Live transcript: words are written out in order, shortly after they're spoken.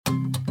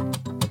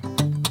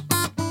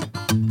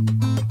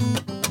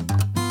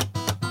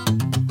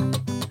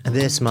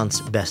This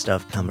month's Best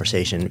Of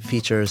conversation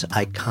features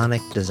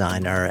iconic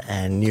designer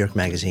and New York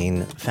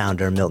Magazine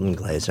founder Milton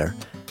Glaser.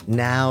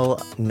 Now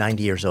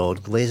 90 years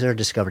old, Glaser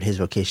discovered his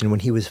vocation when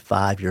he was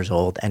 5 years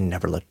old and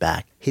never looked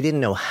back. He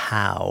didn't know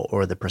how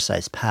or the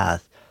precise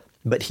path,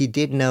 but he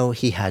did know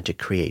he had to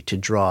create, to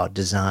draw,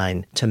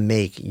 design, to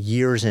make.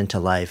 Years into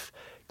life,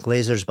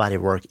 Glaser's body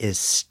of work is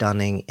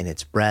stunning in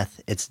its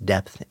breadth, its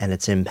depth, and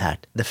its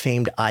impact. The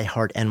famed I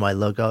Heart NY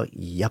logo,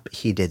 yep,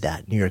 he did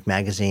that. New York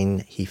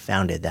Magazine, he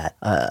founded that.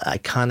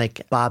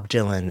 Iconic Bob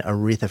Dylan,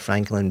 Aretha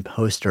Franklin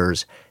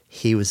posters,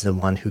 he was the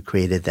one who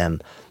created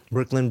them.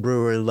 Brooklyn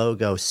Brewery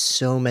logo,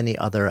 so many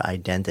other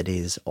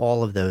identities,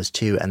 all of those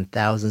too, and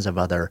thousands of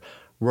other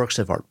works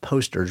of art,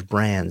 posters,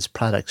 brands,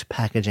 products,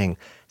 packaging,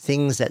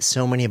 things that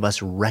so many of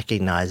us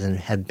recognize and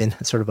had been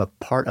sort of a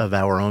part of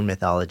our own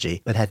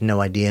mythology, but had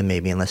no idea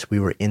maybe unless we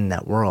were in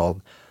that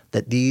world,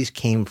 that these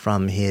came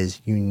from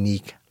his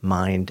unique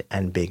mind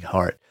and big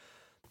heart.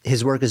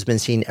 His work has been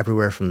seen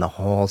everywhere from the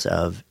halls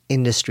of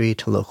industry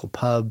to local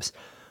pubs.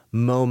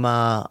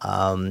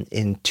 MoMA,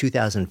 in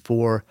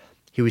 2004,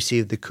 he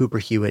received the Cooper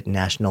Hewitt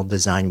National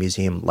Design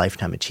Museum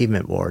Lifetime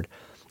Achievement Award.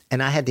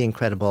 And I had the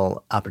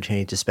incredible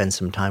opportunity to spend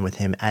some time with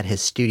him at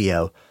his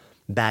studio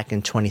back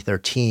in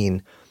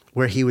 2013,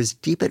 where he was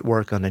deep at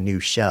work on a new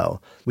show.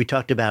 We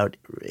talked about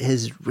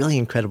his really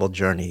incredible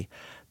journey,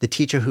 the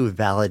teacher who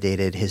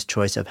validated his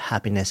choice of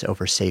happiness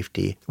over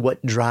safety,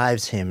 what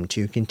drives him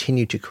to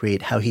continue to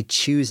create, how he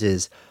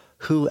chooses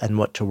who and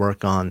what to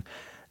work on,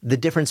 the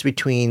difference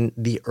between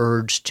the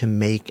urge to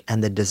make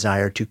and the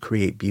desire to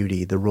create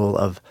beauty, the role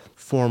of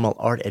formal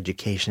art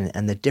education,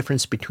 and the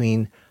difference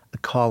between a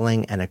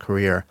calling and a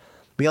career.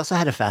 We also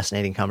had a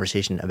fascinating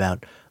conversation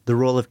about the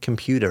role of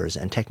computers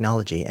and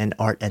technology and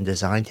art and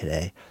design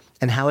today,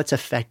 and how it's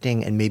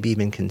affecting and maybe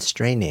even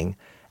constraining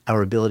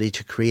our ability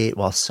to create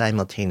while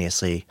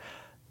simultaneously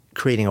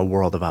creating a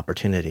world of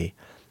opportunity.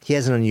 He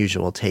has an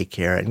unusual take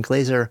here, and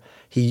Glaser,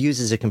 he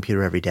uses a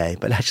computer every day,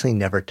 but actually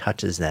never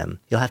touches them.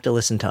 You'll have to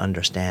listen to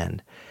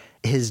understand.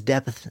 His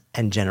depth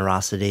and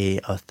generosity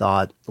of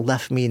thought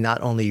left me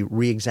not only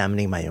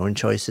re-examining my own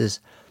choices,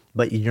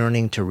 but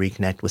yearning to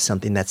reconnect with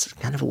something that's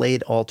kind of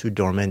laid all too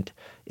dormant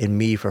in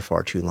me for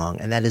far too long,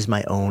 and that is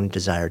my own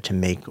desire to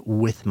make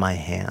with my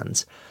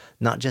hands,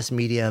 not just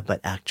media,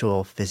 but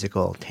actual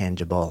physical,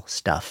 tangible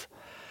stuff.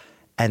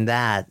 And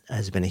that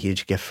has been a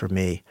huge gift for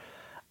me.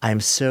 I'm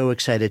so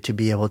excited to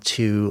be able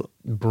to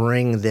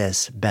bring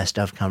this Best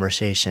Of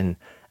conversation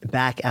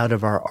back out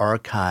of our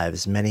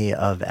archives. Many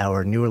of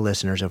our newer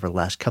listeners over the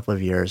last couple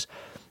of years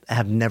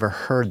have never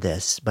heard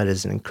this, but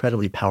it's an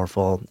incredibly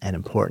powerful and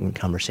important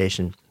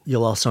conversation.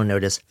 You'll also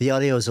notice the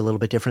audio is a little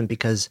bit different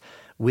because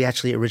we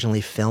actually originally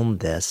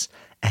filmed this,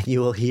 and you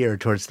will hear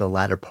towards the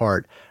latter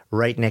part,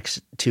 right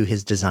next to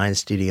his design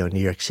studio in New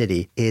York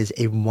City, is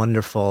a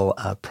wonderful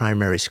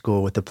primary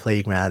school with a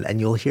playground,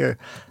 and you'll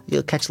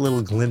catch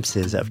little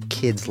glimpses of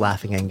kids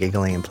laughing and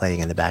giggling and playing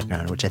in the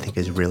background, which I think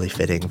is really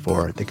fitting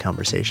for the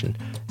conversation.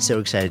 So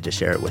excited to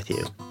share it with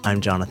you.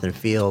 I'm Jonathan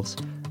Fields,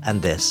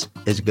 and this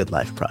is Good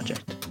Life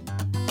Project.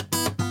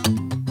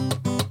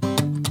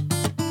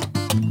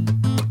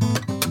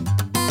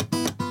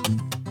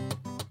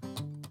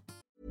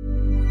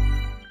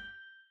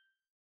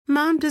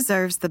 Mom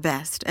deserves the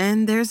best,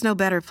 and there's no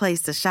better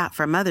place to shop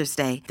for Mother's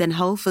Day than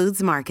Whole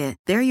Foods Market.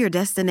 They're your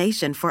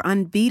destination for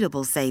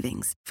unbeatable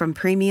savings, from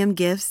premium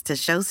gifts to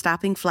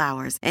show-stopping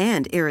flowers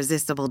and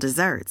irresistible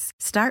desserts.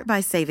 Start by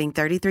saving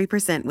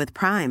 33% with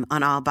Prime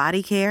on all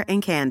body care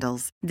and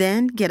candles.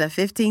 Then get a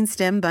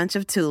 15-stem bunch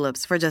of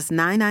tulips for just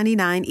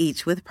 $9.99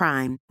 each with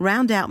Prime.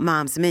 Round out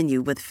Mom's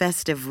menu with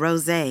festive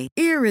rosé,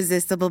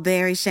 irresistible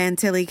berry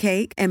chantilly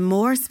cake, and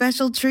more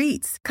special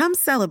treats. Come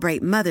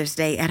celebrate Mother's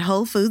Day at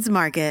Whole Foods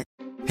Market.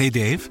 Hey,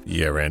 Dave.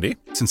 Yeah, Randy.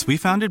 Since we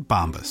founded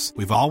Bombas,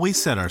 we've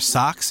always said our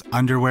socks,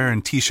 underwear,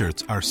 and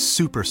T-shirts are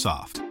super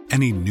soft.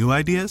 Any new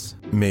ideas?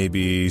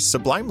 Maybe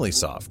sublimely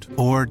soft.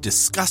 Or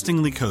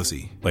disgustingly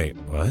cozy. Wait,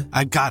 what?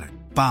 I got it.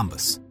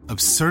 Bombas.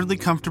 Absurdly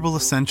comfortable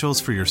essentials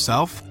for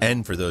yourself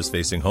and for those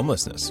facing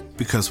homelessness.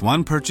 Because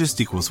one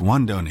purchased equals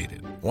one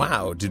donated.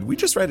 Wow, did we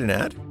just write an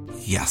ad?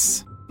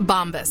 Yes.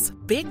 Bombas.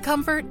 Big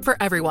comfort for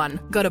everyone.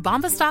 Go to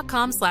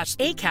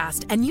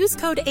bombas.com/ACAST and use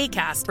code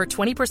ACAST for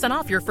 20%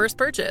 off your first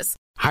purchase.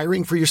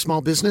 Hiring for your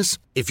small business?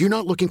 If you're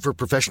not looking for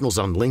professionals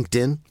on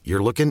LinkedIn,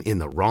 you're looking in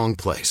the wrong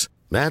place.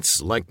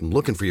 That's like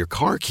looking for your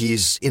car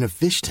keys in a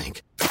fish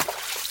tank.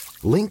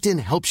 LinkedIn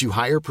helps you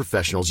hire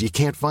professionals you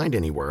can't find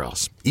anywhere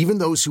else, even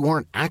those who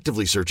aren't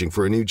actively searching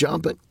for a new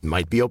job but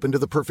might be open to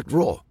the perfect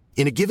role.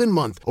 In a given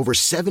month, over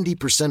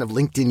 70% of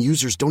LinkedIn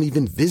users don't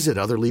even visit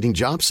other leading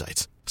job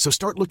sites. So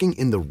start looking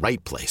in the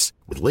right place.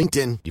 With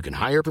LinkedIn, you can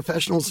hire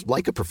professionals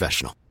like a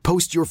professional.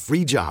 Post your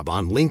free job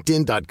on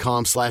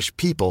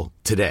linkedin.com/people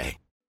today.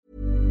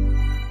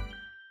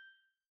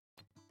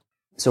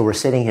 So we're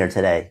sitting here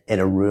today in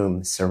a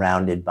room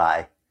surrounded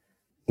by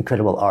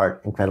incredible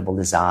art, incredible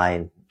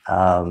design,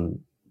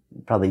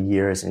 probably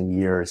years and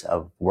years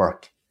of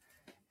work.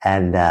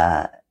 And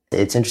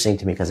it's interesting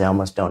to me because I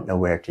almost don't know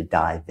where to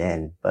dive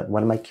in. But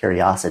one of my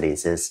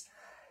curiosities is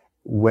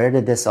Where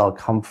did this all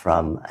come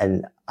from?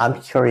 And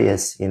I'm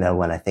curious,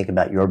 when I think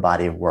about your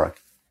body of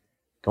work,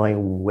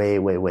 going way,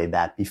 way, way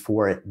back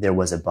before there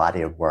was a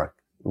body of work,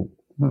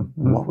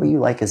 what were you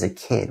like as a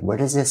kid? Where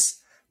does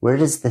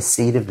the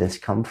seed of this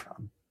come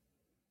from?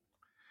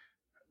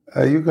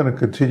 Are you going to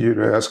continue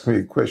to ask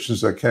me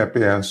questions that can't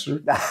be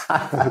answered?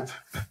 I'll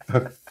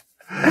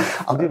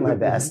do my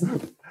best.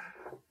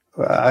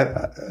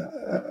 I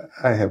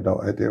have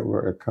no idea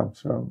where it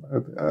comes from.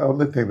 The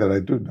only thing that I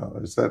do know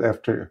is that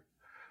after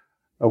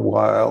a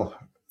while,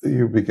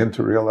 you begin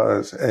to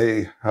realize,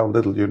 A, how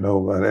little you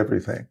know about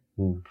everything,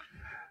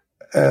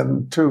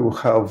 and two,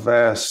 how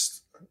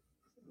vast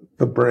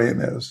the brain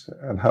is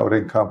and how it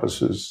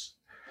encompasses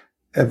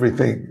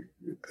everything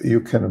you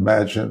can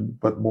imagine,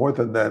 but more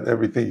than that,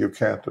 everything you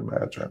can't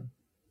imagine.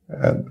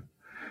 And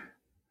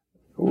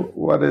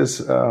what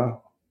is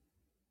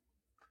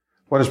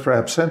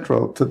perhaps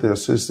central to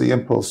this is the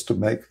impulse to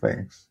make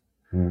things,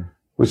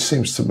 which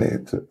seems to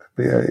me to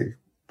be a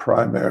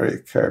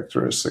primary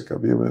characteristic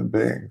of human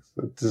beings,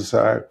 the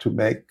desire to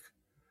make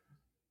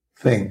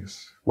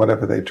things,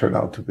 whatever they turn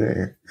out to be.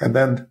 And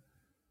then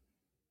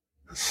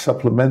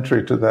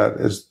supplementary to that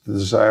is the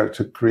desire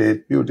to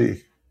create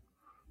beauty,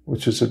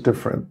 which is a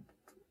different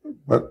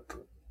but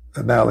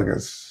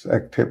analogous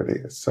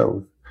activity.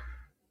 So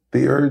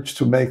the urge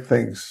to make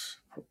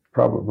things,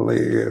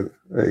 probably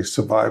a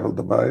survival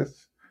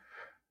device.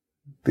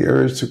 The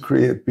urge to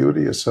create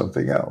beauty is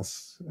something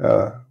else,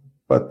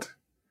 but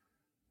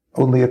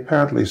only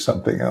apparently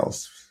something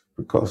else,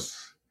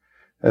 because,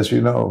 as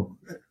you know,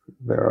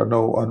 there are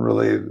no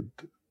unrelated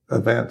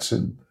events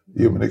in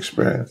human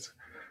experience.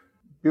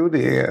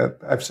 Beauty,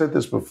 I've said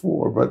this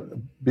before, but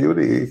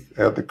beauty,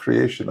 the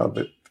creation of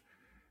it,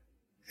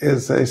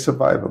 is a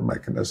survival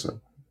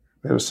mechanism.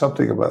 There's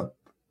something about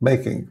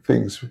making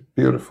things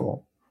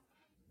beautiful,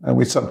 and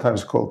we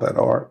sometimes call that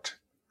art,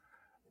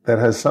 that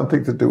has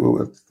something to do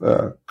with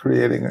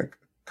creating a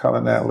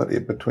commonality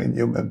between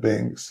human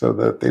beings so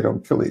that they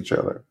don't kill each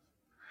other.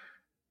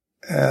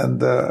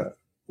 And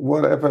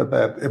whatever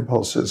that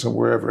impulse is and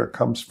wherever it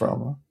comes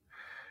from,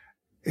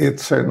 it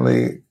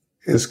certainly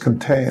is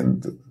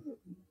contained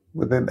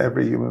within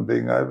every human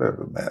being I've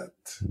ever met.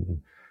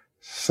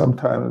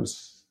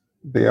 Sometimes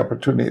the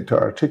opportunity to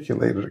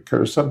articulate it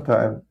occurs.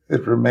 Sometimes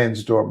it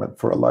remains dormant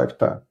for a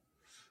lifetime.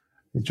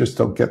 You just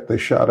don't get the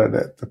shot at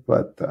it.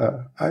 But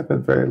I've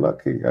been very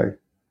lucky.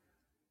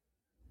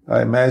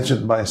 I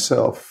imagined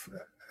myself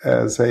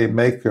as a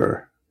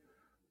maker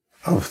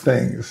of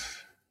things.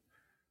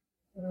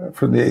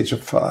 From the age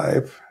of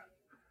 5,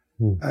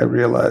 I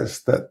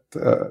realized that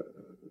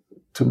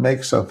to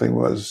make something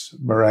was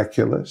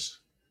miraculous.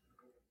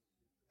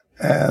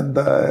 And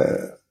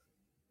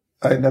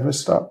I never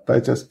stopped. I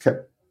just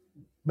kept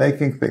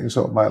making things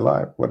all my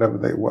life, whatever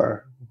they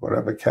were,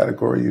 whatever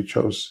category you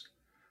chose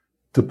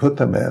to put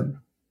them in.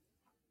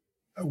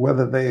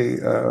 Whether they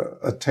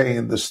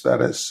attain the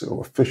status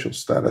or official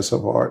status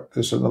of art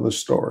is another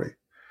story.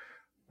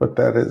 But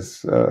that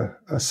is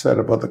a set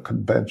of other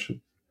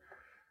conventions.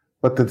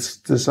 But this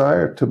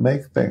desire to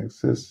make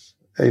things is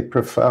a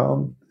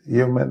profound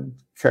human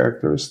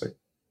characteristic.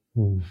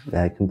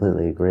 I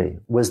completely agree.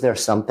 Was there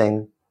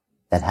something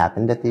that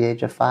happened at the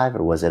age of 5,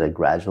 or was it a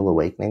gradual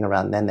awakening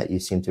around then that you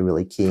seemed to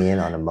really key in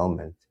on a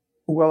moment?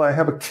 Well, I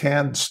have a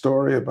canned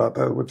story about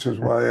that, which is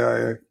why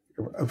I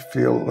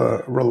feel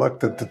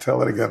reluctant to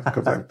tell it again,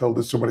 because I've told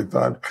it so many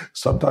times,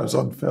 sometimes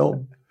on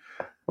film.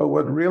 But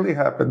what really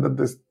happened, and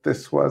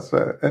this was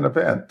an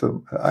event.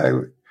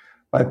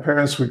 My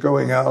parents were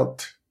going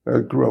out.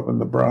 I grew up in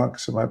the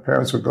Bronx, and my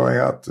parents were going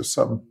out to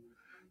some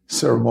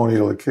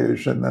ceremonial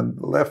occasion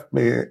and left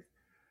me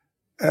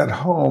at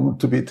home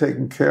to be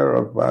taken care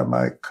of by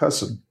my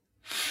cousin,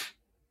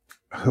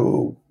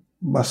 who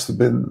must have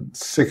been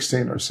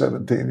 16 or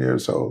 17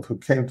 years old, who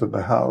came to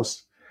the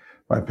house.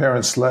 My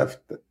parents left,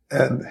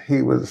 and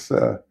he was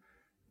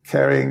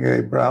carrying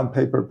a brown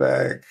paper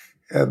bag.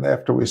 And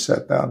after we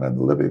sat down in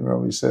the living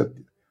room, he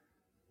said,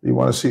 "You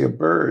want to see a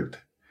bird?"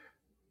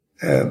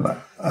 And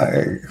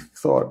I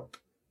thought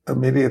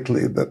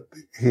immediately that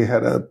he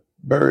had a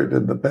bird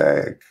in the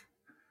bag.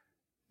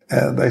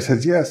 And I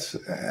said, "Yes."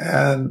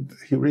 And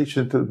he reached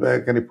into the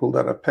bag and he pulled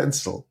out a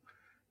pencil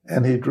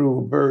and he drew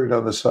a bird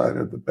on the side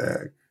of the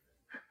bag.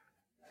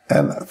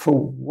 And for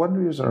one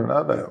reason or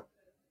another,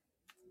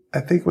 I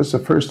think it was the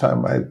first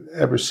time I'd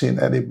ever seen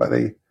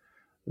anybody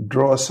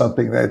draw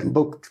something that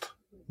looked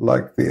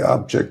like the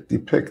object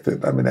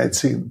depicted. I mean, I'd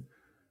seen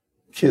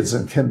kids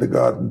in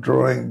kindergarten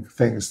drawing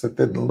things that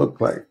didn't look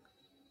like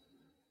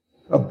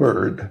a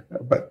bird,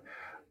 but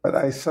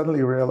I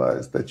suddenly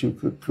realized that you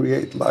could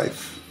create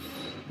life,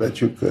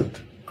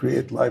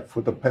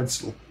 with a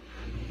pencil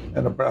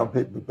and a brown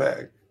paper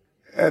bag.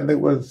 And it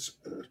was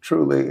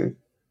truly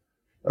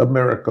a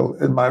miracle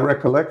in my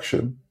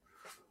recollection,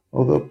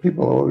 although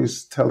people are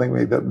always telling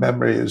me that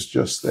memory is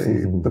just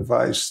a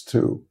device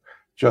to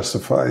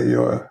justify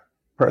your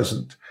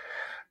present.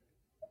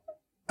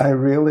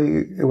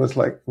 It was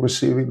like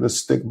receiving the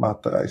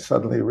stigmata. I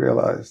suddenly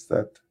realized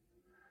that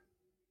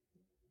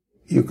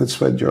you could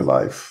spend your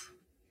life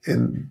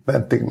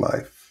inventing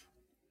life.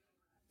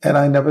 And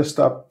I never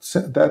stopped.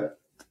 That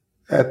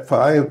at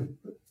 5,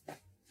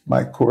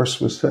 my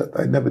course was set.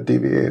 I never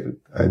deviated.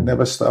 I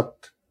never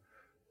stopped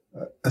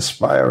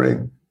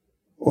aspiring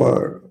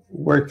or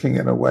working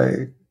in a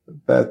way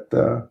that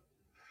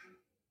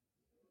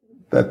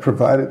that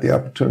provided the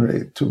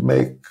opportunity to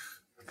make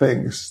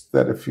things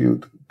that, if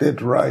you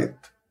did right,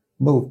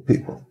 move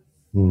people.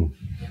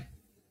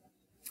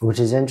 Which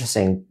is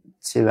interesting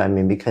too. I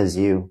mean, because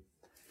you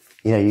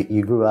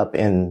grew up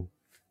in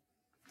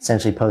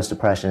essentially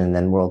post-Depression and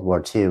then World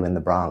War II in the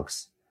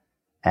Bronx,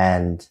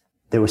 and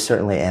there was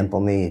certainly ample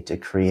need to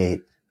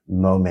create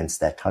moments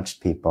that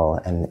touched people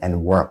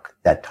and work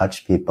that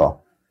touched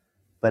people.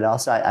 But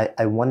also,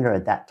 I wonder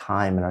at that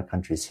time in our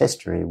country's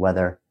history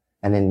whether,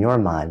 and in your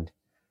mind,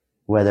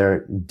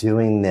 whether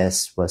doing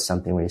this was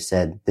something where you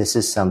said, this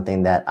is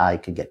something that I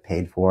could get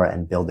paid for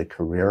and build a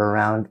career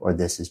around, or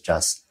this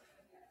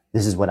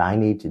is what I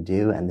need to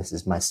do and this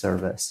is my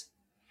service.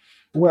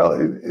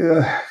 Well,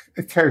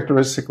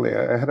 characteristically,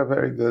 I had a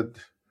very good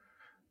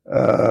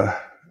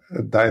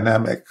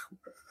dynamic.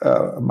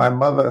 My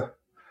mother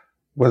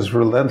was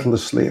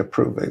relentlessly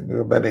approving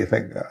of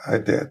anything I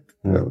did,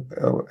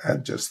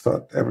 and just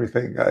thought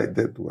everything I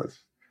did was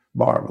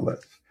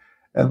marvelous.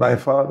 And my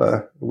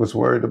father was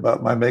worried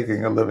about my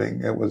making a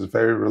living and was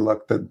very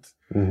reluctant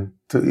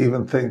to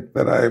even think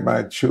that I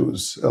might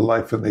choose a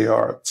life in the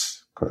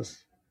arts,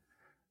 because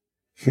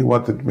he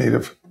wanted me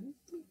to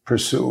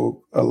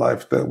pursue a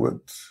life that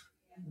would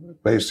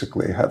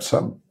basically have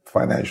some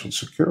financial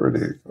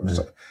security,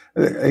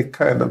 a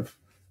kind of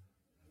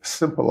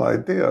simple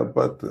idea,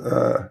 but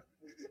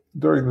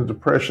during the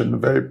Depression,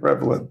 very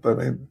prevalent. I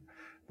mean,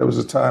 there was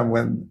a time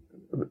when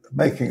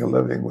making a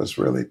living was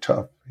really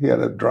tough. He had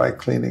a dry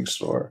cleaning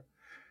store,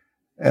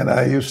 and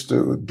I used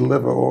to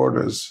deliver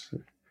orders.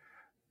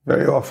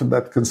 Very often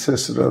that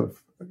consisted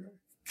of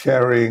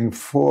carrying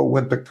 4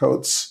 winter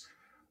coats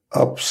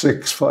up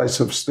 6 flights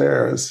of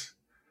stairs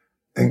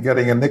and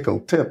getting a nickel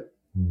tip.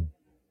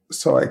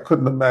 So I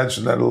couldn't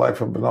imagine that a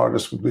life of an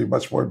artist would be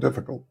much more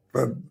difficult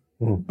than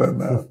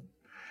that.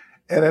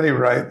 At any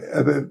rate,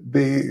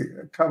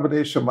 the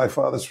combination of my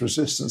father's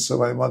resistance and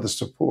my mother's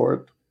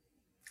support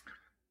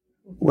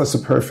was a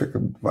perfect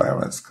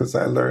environment, because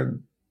I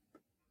learned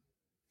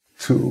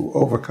to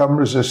overcome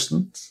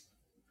resistance,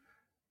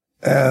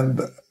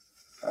 and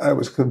I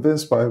was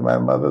convinced by my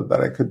mother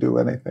that I could do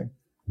anything.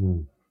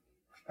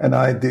 An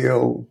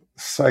ideal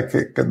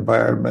psychic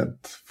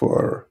environment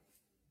for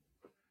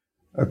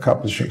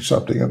accomplishing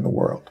something in the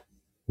world.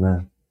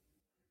 Yeah.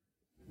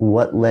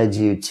 What led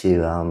you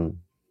to,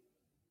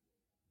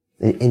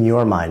 in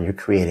your mind, you're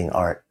creating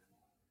art.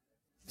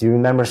 Do you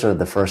remember sort of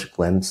the first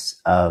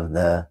glimpse of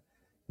the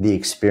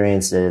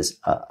experiences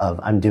of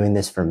I'm doing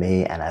this for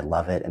me and I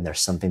love it and there's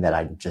something that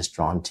I'm just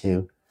drawn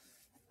to,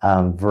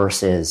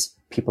 versus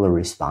people are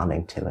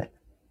responding to it?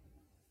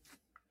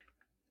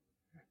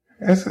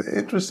 It's an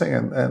interesting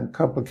and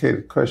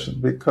complicated question,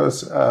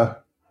 because I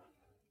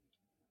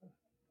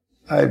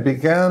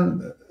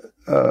began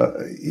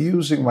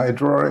using my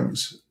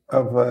drawings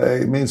of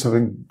a means of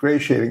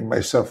ingratiating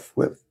myself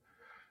with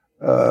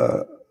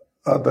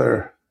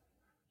other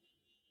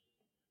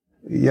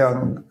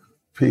young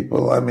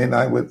people. I mean,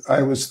 I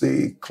was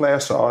the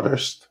class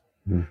artist,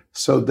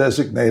 so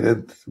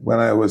designated when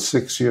I was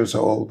 6 years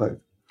old.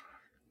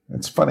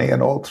 It's funny,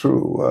 and all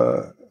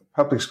through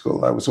public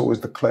school, I was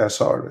always the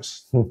class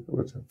artist. It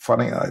was a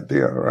funny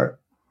idea, right?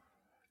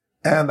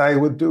 And I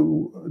would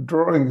do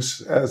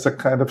drawings as a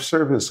kind of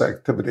service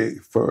activity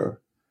for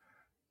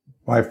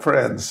my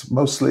friends,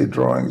 mostly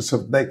drawings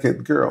of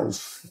naked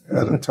girls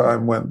at a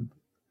time when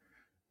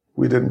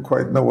we didn't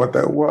quite know what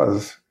that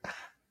was.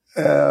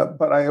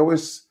 But I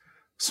always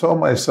saw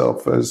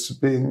myself as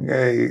being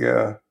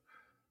a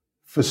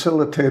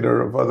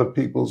facilitator of other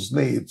people's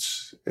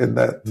needs in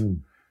that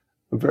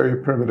very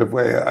primitive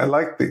way. I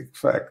liked the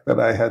fact that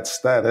I had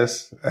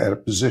status, I had a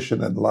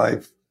position in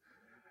life,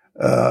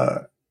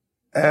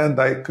 and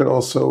I could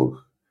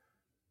also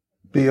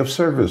be of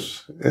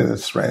service in a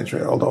strange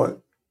way,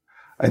 although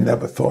I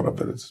never thought of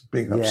it as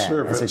being of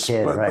service. As a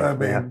kid, but right. I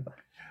mean,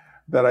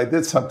 that I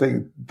did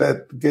something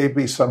that gave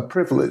me some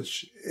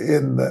privilege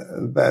in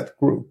that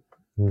group.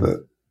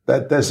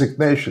 That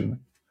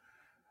designation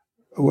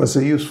was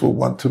a useful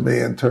one to me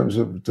in terms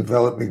of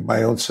developing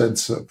my own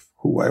sense of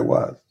who I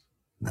was.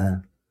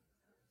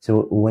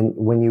 So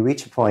when you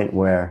reach a point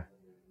where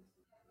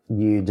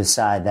you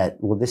decide that,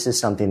 well, this is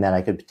something that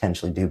I could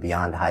potentially do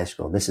beyond high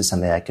school, this is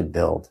something I could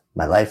build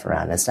my life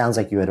around. And it sounds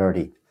like you had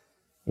already,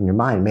 in your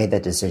mind, made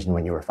that decision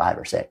when you were 5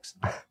 or 6.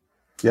 Yes.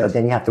 But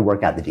then you have to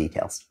work out the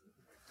details.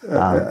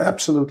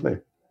 Absolutely.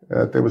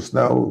 There was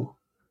no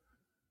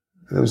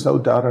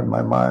doubt in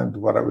my mind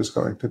what I was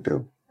going to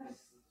do,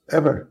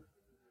 ever.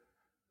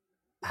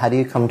 How do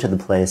you come to the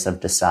place of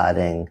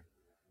deciding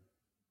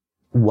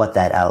what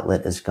that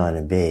outlet is going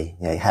to be?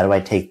 You know, how do I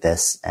take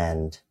this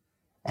and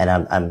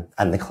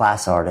I'm the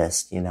class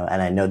artist, and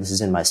I know this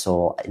is in my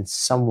soul in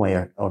some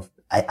way or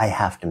I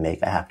have to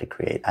make, I have to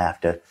create, I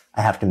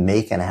have to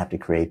make and I have to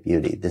create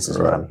beauty. This is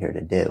what I'm here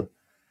to do.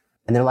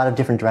 And there are a lot of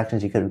different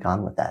directions you could have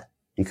gone with that.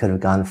 You could have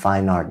gone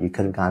fine art. You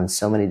could have gone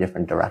so many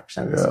different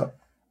directions. Yeah.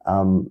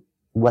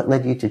 What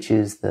led you to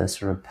choose the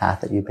sort of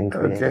path that you've been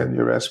creating? Again,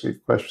 you're asking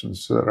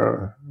questions that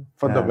are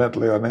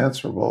fundamentally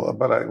unanswerable,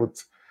 but I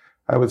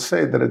would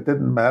say that it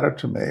didn't matter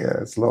to me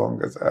as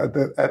long as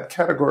that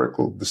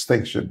categorical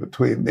distinction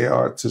between the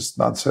arts is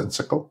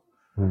nonsensical,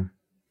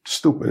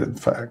 stupid, in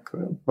fact,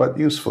 but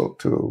useful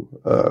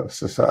to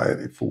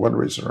society for one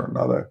reason or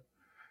another.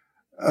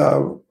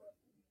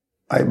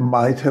 I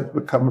might have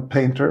become a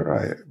painter.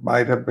 I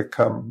might have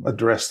become a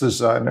dress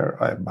designer.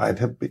 I might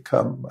have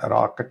become an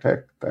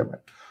architect. I mean,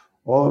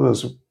 all of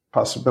those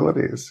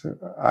possibilities.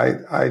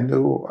 I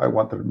knew I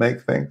wanted to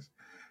make things.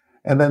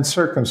 And then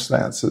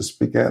circumstances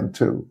began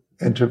to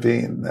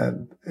intervene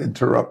and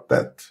interrupt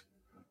that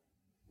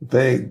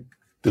vague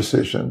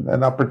decision,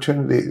 and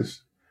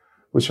opportunities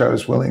which I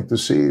was willing to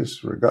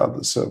seize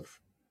regardless of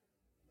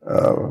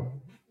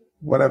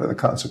whatever the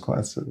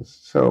consequences.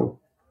 So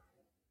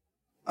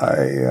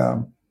I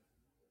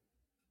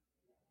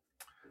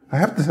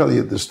have to tell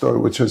you the story,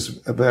 which is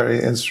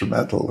very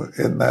instrumental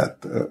in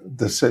that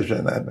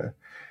decision. And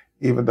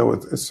even though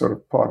it's sort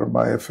of part of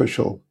my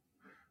official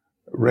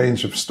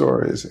range of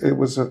stories, it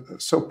was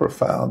so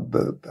profound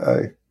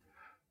that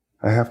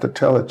I have to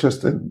tell it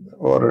just in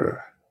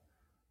order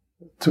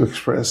to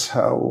express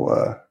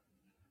how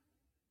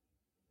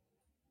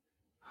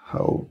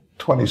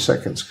 20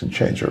 seconds can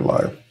change your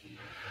life.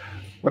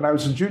 When I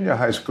was in junior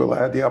high school, I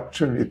had the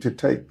opportunity to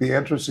take the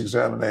entrance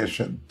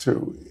examination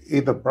to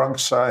either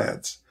Bronx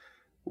Science,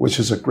 which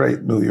is a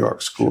great New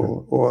York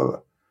school,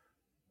 or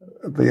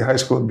the High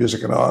School of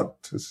Music and Art.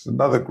 It's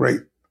another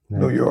great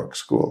New York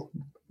school,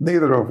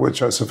 neither of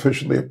which are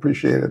sufficiently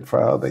appreciated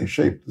for how they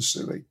shaped the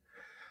city.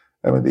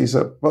 I mean, these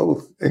are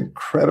both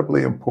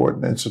incredibly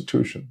important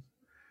institutions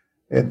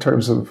in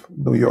terms of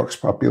New York's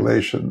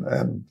population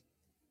and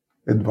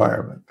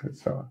environment and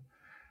so on.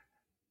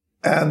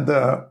 And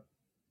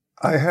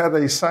I had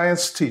a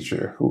science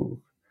teacher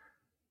who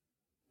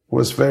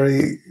was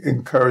very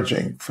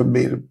encouraging for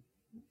me to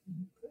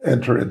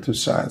enter into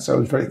science. I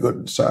was very good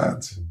in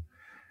science.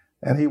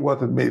 And he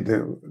wanted me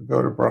to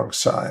go to Bronx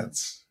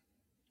Science.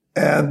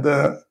 And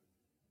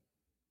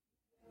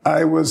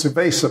I was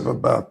evasive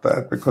about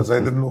that because I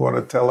didn't want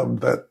to tell him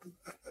that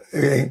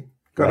it ain't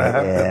going to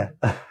happen.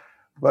 Yeah.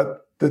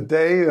 But the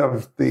day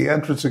of the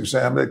entrance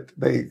exam,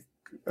 they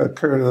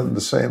occurred on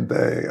the same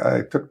day.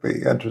 I took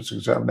the entrance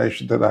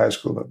examination to the High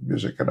School of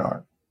Music and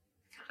Art.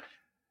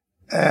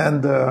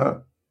 And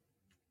the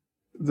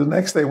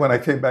next day when I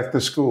came back to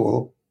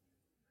school,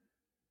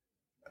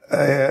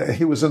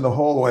 he was in the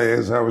hallway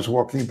as I was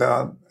walking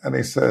down, and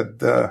he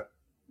said, I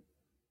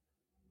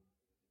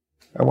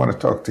want to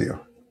talk to you.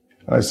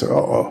 And I said,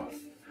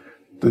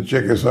 the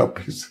jig is up.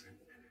 He's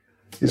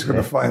going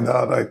to find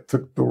out I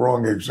took the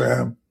wrong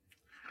exam.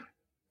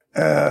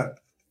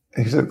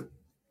 He said,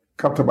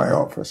 come to my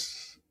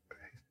office.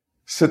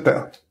 Sit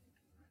down.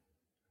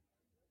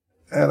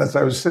 And as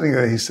I was sitting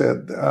there, he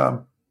said,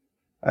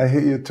 I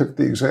hear you took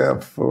the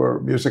exam for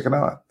music and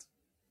art.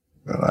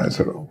 And I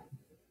said, oh,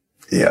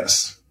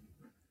 yes.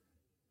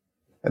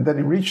 And then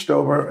he reached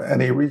over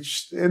and he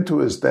reached into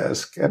his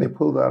desk and he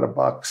pulled out a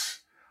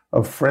box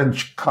of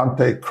French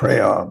Conte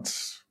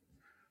crayons,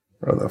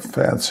 rather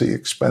fancy,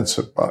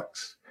 expensive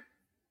box.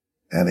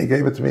 And he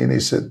gave it to me and he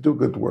said, do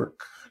good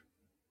work.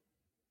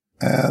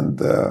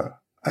 And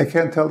I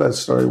can't tell that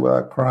story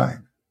without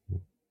crying.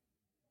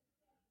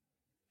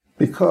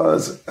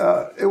 Because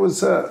it was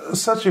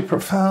such a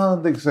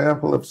profound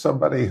example of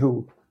somebody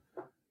who,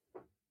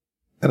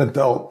 an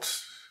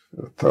adult,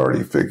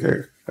 authority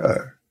figure,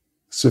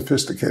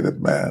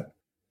 sophisticated man,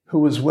 who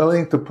was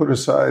willing to put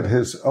aside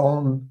his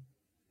own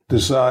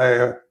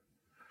desire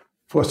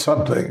for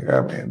something,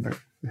 I mean,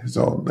 his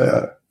own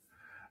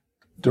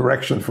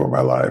direction for my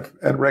life,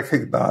 and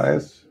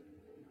recognize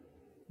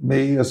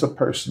me as a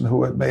person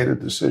who had made a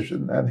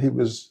decision. And he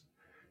was,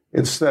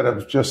 instead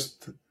of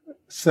just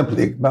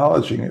simply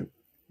acknowledging it,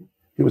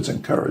 he was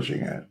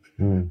encouraging it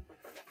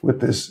with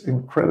this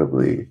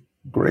incredibly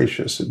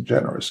gracious and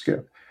generous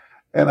gift.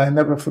 And I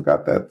never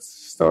forgot that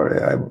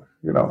story. I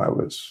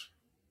was,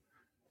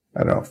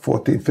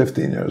 14,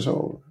 15 years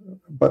old.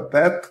 But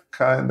that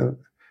kind of,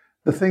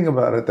 the thing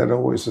about it that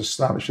always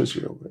astonishes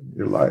you in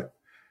your life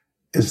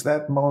is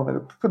that moment.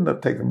 It couldn't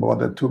have taken more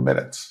than 2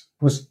 minutes.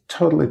 It was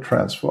totally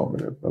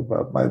transformative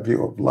about my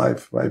view of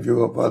life, my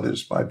view of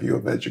others, my view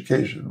of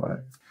education,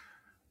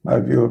 my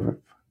view of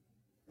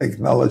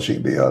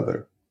acknowledging the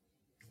other.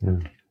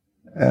 And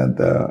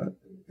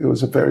it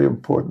was a very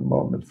important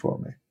moment for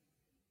me.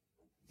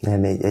 I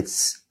mean,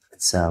 it's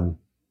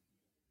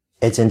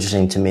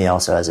interesting to me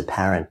also as a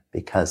parent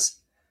because,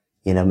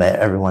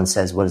 everyone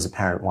says, what does a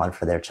parent want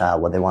for their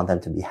child? Well, they want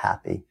them to be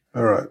happy.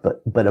 All right.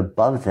 But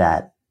above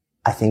that,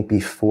 I think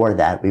before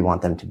that, we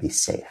want them to be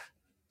safe.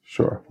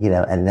 Sure.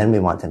 And then we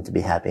want them to be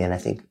happy. And I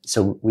think,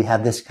 so we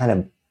have this kind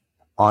of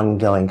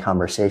ongoing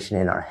conversation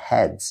in our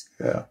heads.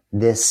 Yeah.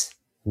 This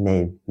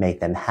may make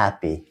them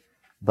happy,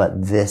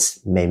 but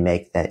this may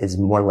make that is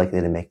more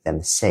likely to make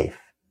them safe.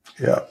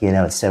 Yeah. You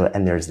know, so,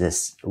 and there's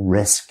this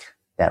risk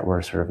that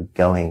we're sort of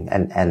going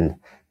and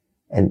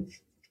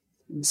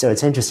so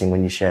it's interesting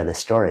when you share this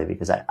story,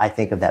 because I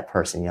think of that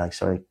person, you know, like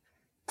sort of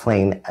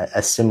playing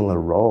a similar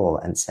role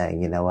and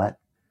saying, you know what,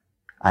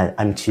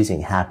 I'm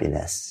choosing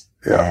happiness,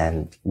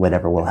 and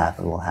whatever will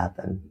happen, will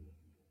happen.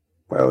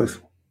 Well,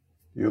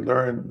 you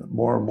learn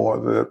more and more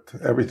that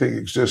everything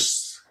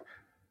exists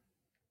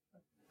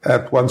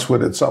at once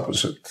with its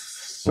opposite.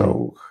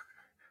 So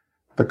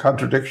the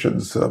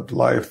contradictions of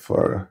life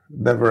are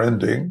never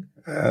ending,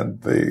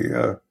 and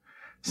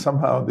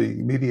somehow the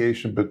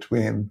mediation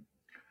between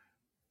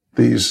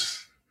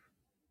these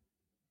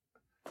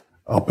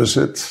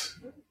opposites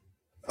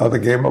are the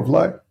game of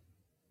life.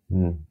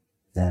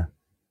 Yeah.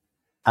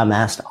 I'm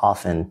asked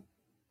often,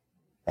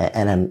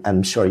 and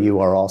I'm sure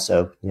you are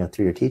also, you know,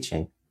 through your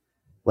teaching,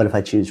 what if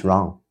I choose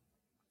wrong?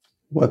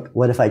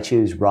 What if I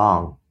choose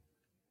wrong?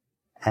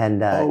 And,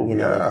 you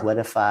know, like, what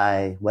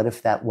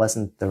if that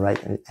wasn't the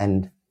right,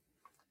 and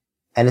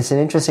it's an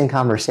interesting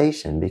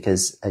conversation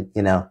because,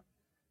 you know,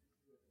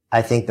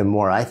 I think the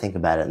more I think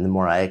about it and the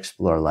more I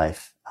explore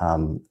life,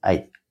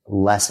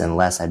 less and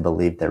less I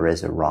believe there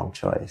is a wrong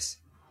choice.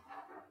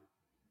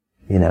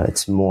 You know,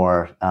 it's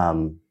more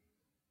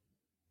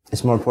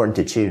important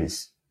to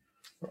choose,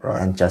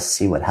 right, and just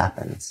see what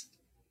happens.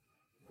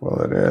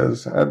 Well, it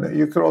is. And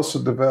you could also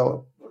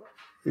develop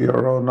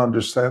your own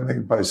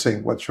understanding by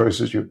seeing what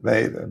choices you've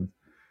made. And,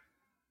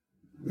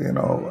 you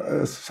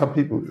know, some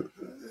people,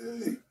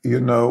 you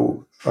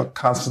know, are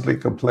constantly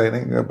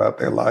complaining about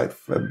their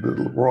life and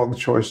the wrong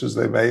choices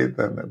they made.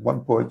 And at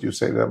one point you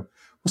say to them,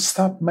 well,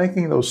 stop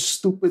making those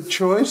stupid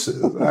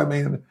choices. I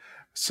mean,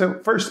 so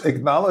first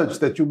acknowledge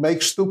that you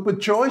make stupid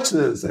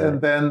choices,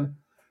 and then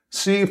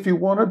see if you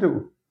want to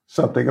do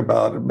something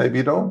about it. Maybe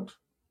you don't.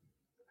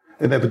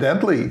 And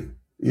evidently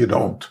you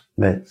don't.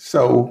 Right.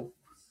 So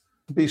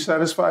be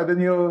satisfied in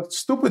your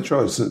stupid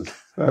choices.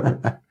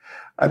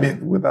 I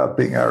mean, without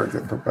being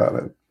arrogant about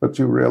it. But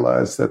you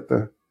realize that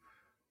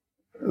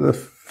the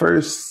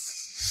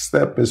first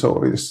step is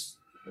always,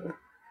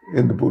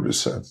 in the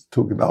Buddhist sense,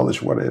 to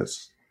acknowledge what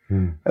is.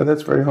 And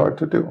that's very hard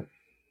to do.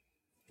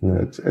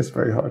 It's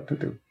very hard to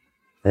do.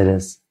 It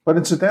is. But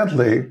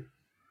incidentally,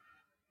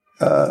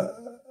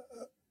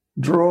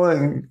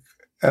 drawing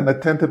and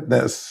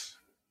attentiveness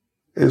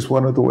is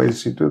one of the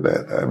ways you do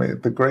that. I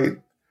mean, the great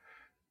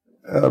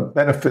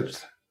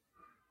benefit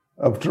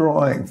of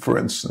drawing, for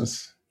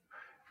instance,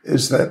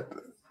 is that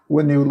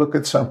when you look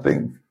at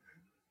something,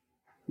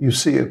 you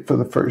see it for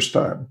the first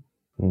time.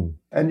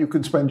 And you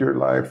can spend your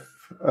life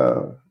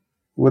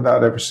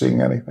without ever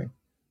seeing anything.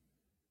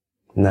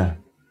 No.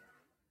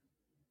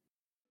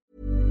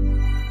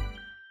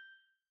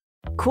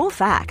 Cool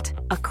fact,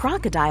 a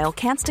crocodile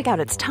can't stick out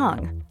its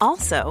tongue.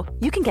 Also,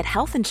 you can get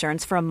health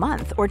insurance for a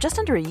month or just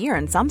under a year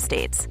in some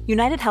states.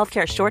 United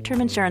Healthcare short-term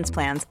insurance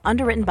plans,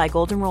 underwritten by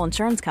Golden Rule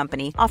Insurance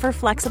Company, offer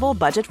flexible,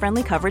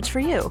 budget-friendly coverage for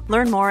you.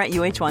 Learn more at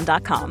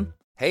UH1.com.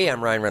 Hey,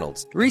 I'm Ryan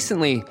Reynolds.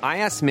 Recently, I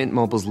asked Mint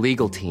Mobile's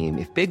legal team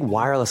if big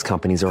wireless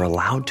companies are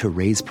allowed to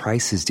raise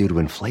prices due to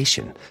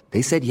inflation.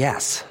 They said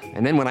yes.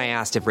 And then when I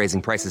asked if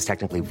raising prices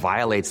technically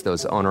violates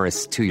those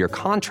onerous 2-year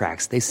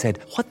contracts, they said,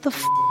 what the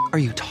f*** are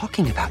you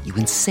talking about, you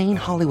insane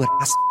Hollywood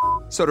ass f-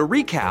 So to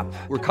recap,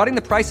 we're cutting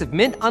the price of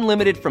Mint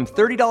Unlimited from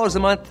 $30 a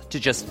month to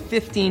just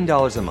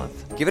 $15 a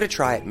month. Give it a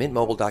try at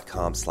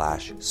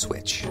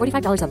mintmobile.com/switch.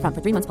 $45 up front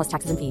for 3 months plus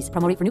taxes and fees.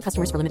 Promo rate for new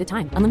customers for limited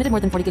time. Unlimited more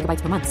than 40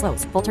 gigabytes per month.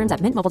 Slows full terms at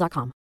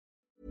mintmobile.com.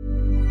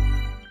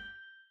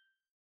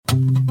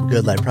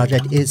 Good Life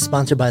Project is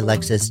sponsored by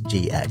Lexus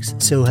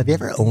GX. So have you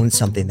ever owned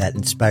something that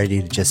inspired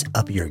you to just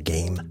up your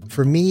game?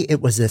 For me,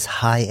 it was this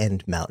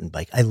high-end mountain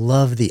bike. I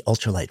love the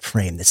ultralight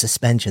frame, the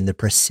suspension, the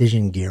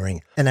precision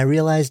gearing, and I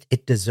realized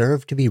it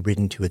deserved to be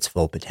ridden to its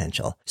full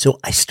potential. So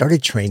I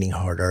started training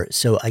harder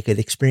so I could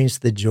experience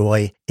the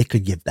joy it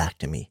could give back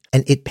to me.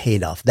 And it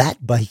paid off.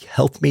 That bike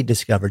helped me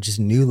discover just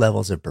new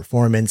levels of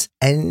performance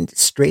and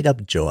straight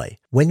up joy.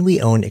 When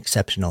we own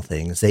exceptional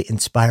things, they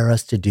inspire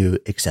us to do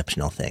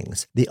exceptional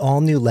things. The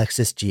all-new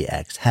Lexus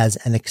GX has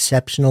an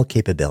exceptional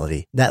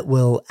capability that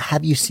will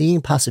have you seeing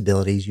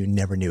possibilities you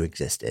never knew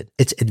existed.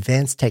 Its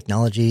advanced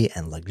technology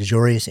and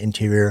luxurious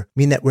interior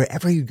mean that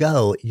wherever you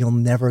go, you'll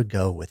never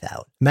go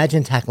without.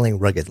 Imagine tackling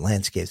rugged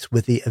landscapes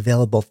with the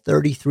available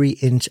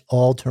 33-inch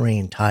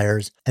all-terrain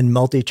tires and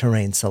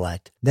multi-terrain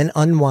select, then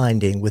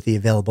unwinding with the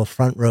available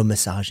front-row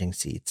massaging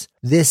seats.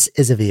 This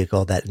is a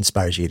vehicle that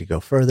inspires you to go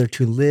further,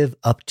 to live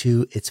up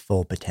to its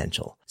full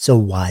potential. So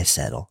why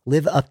settle?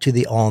 Live up to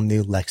the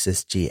all-new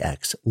Lexus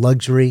GX.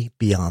 Luxury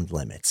beyond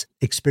limits.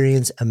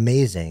 Experience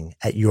amazing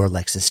at your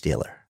Lexus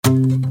dealer.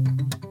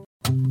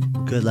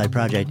 Good Life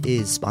Project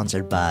is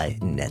sponsored by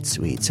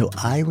NetSuite. So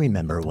I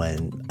remember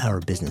when our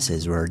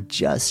businesses were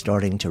just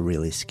starting to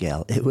really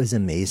scale. It was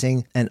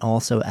amazing and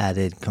also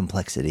added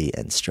complexity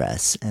and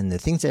stress. And the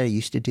things that I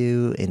used to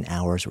do in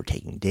hours were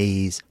taking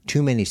days,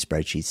 too many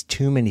spreadsheets,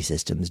 too many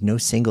systems, no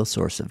single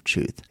source of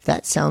truth. If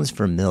that sounds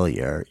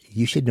familiar,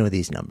 you should know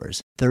these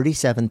numbers.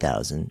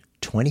 37,000,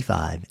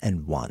 25,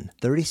 and 1.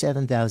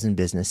 37,000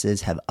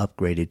 businesses have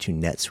upgraded to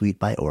NetSuite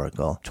by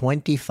Oracle.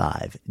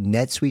 25.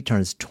 NetSuite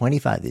turns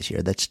 25 this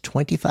year. That's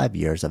 25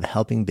 years of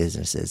helping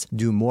businesses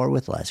do more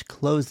with less,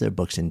 close their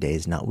books in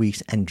days, not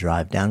weeks, and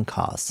drive down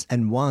costs.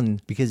 And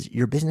 1, because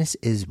your business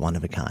is one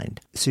of a kind.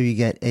 So you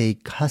get a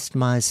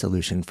customized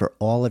solution for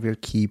all of your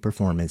key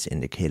performance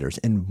indicators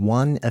in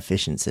one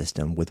efficient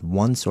system with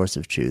one source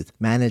of truth,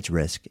 manage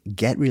risk,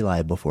 get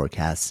reliable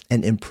forecasts,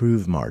 and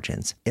improve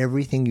margins.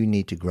 Everything you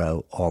need to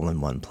grow all in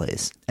one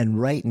place.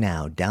 And right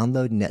now,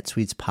 download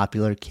NetSuite's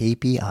popular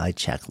KPI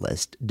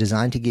checklist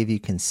designed to give you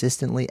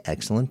consistently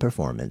excellent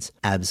performance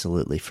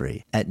absolutely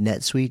free at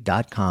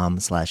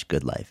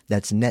netsuite.com/goodlife.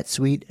 That's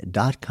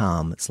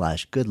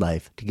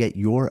netsuite.com/goodlife to get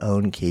your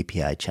own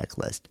KPI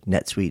checklist.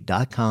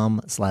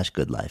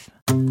 netsuite.com/goodlife.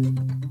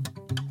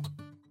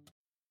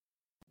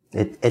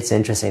 It's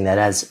interesting that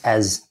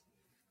as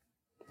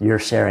you're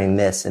sharing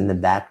this in the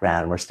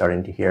background, we're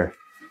starting to hear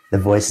the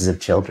voices of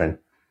children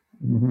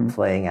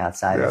playing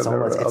outside. Yeah, it's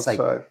almost, it's outside.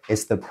 like,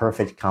 it's the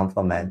perfect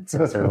complement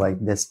to sort of like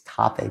this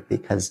topic,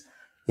 because,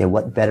 you know,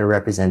 what better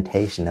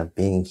representation of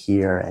being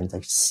here and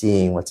like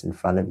seeing what's in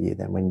front of you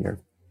than when you're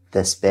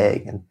this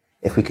big. And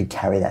if we could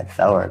carry that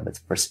forward, but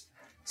for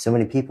so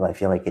many people, I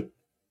feel like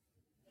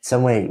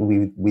some way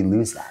we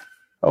lose that.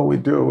 Oh, we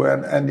do.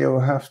 And you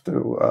have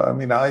to,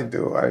 I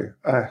do. I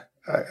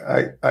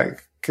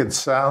can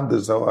sound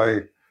as though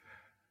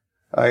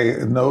I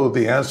know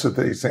the answer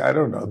to these things. I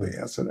don't know the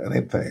answer to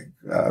anything.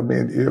 I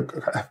mean, you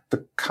have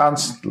to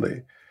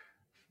constantly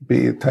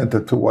be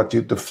attentive to what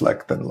you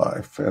deflect in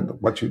life and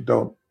what you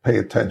don't pay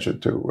attention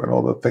to and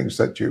all the things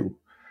that you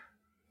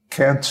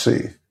can't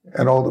see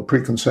and all the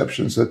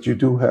preconceptions that you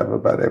do have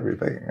about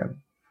everything. And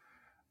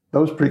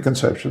those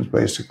preconceptions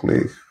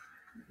basically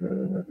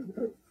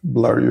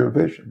blur your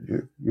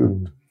vision.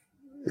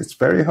 It's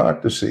very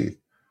hard to see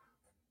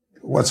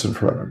what's in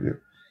front of you.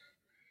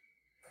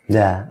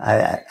 Yeah,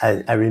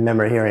 I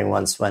remember hearing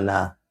once when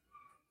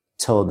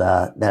told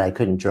that I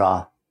couldn't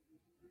draw,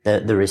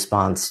 the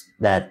response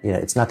that, you know,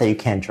 it's not that you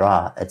can't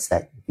draw, it's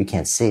that you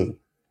can't see.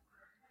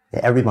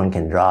 Yeah, everyone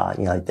can draw,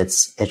 you know, like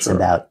it's sure.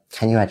 About,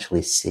 can you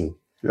actually see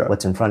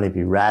what's in front of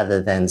you,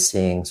 rather than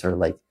seeing sort of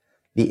like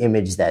the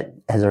image that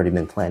has already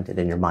been planted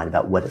in your mind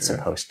about what it's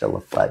supposed to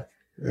look like.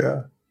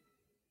 Yeah,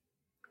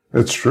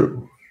 it's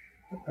true.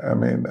 I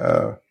mean,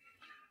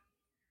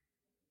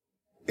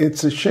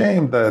 it's a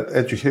shame that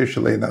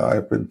educationally now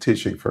I've been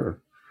teaching for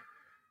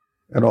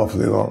an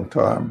awfully long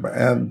time.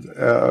 And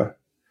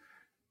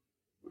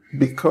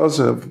because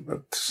of,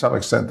 to some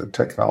extent, the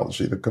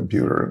technology, the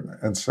computer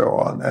and so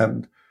on,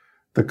 and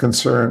the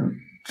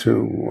concern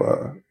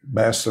to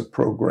master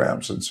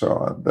programs and so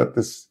on, that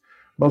this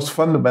most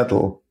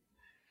fundamental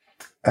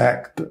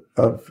act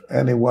of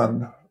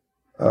anyone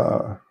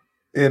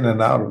in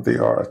and out of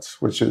the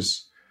arts, which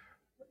is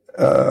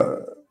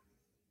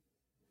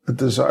the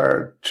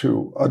desire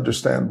to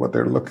understand what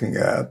they're looking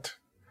at,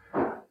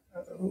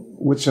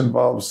 which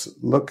involves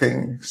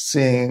looking,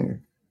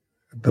 seeing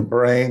the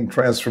brain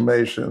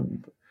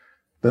transformation,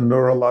 the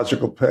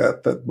neurological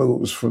path that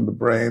moves from the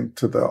brain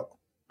to the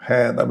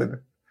hand. I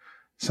mean,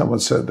 someone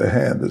said the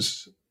hand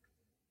is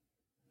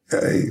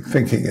a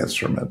thinking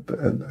instrument.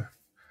 And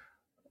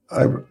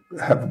I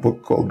have a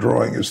book called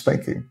Drawing is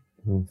Thinking.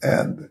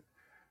 And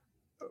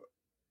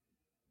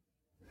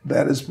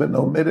that has been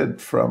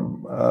omitted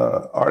from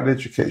art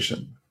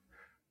education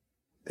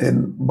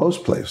in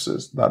most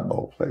places, not in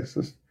all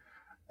places,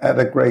 at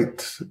a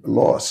great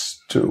loss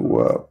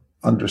to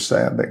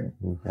understanding.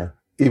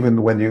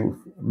 Even when you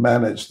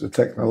manage the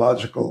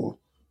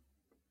technological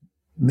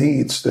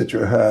needs that you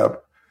have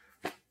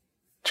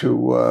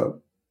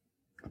to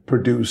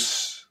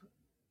produce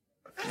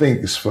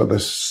things for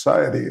the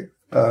society,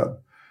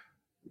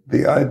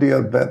 the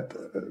idea that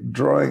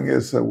drawing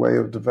is a way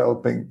of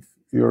developing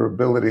your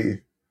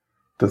ability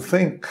to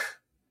think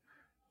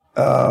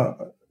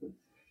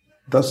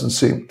doesn't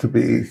seem to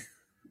be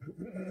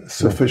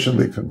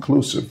sufficiently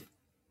conclusive.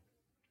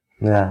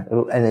 Yeah,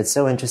 and it's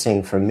so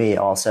interesting for me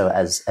also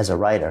as a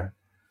writer.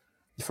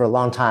 For a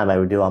long time, I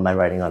would do all my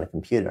writing on a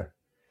computer.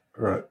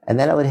 Right. And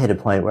then I would hit a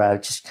point where I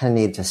would just kind of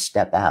need to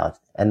step out.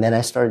 And then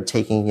I started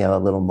taking, you know, a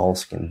little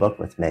Moleskine book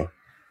with me.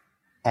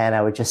 And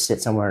I would just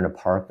sit somewhere in a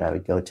park. I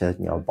would go to,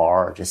 you know, a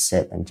bar or just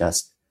sit and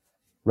just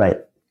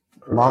write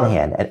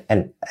longhand.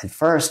 And at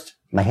first,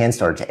 my hands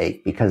started to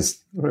ache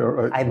because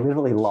I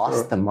literally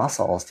lost the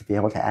muscles to be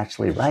able to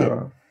actually write.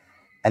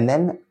 And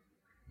then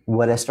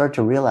what I started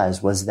to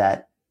realize was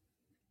that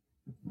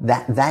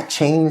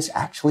change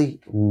actually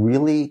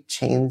really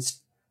changed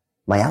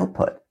my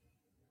output.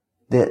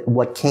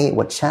 What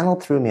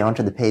channeled through me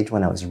onto the page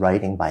when I was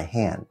writing by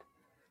hand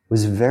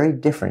was very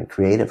different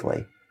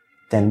creatively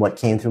than what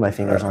came through my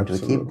fingers onto a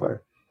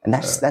keyboard. And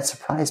that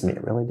surprised me.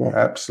 It really did.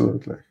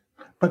 Absolutely.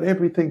 But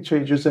everything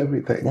changes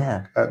everything.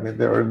 Yeah. I mean,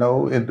 there are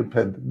no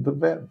independent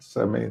events.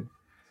 I mean,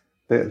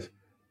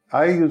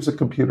 I use a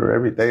computer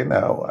every day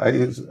now. I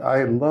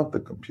love the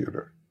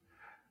computer,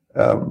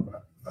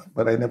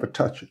 but I never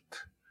touch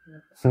it.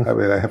 I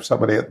mean, I have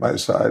somebody at my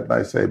side and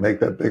I say, make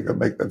that bigger,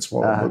 make that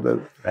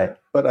smaller. Right.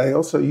 But I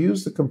also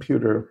use the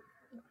computer.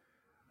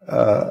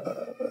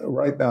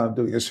 Right now I'm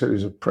doing a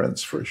series of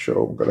prints for a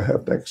show I'm going to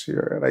have next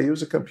year. And I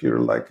use a computer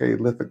like a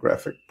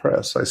lithographic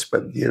press. I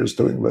spent years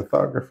doing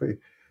lithography.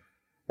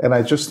 And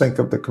I just think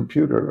of the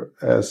computer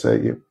as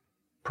a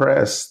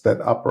press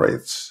that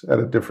operates at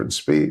a different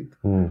speed.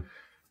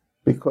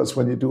 Because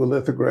when you do a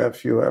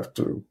lithograph, you have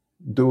to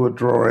do a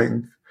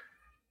drawing,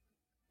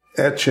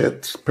 etch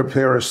it,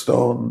 prepare a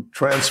stone,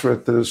 transfer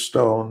it to the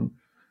stone,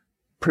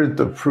 print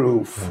the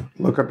proof,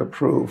 look at the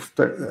proof,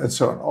 and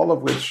so on, all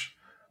of which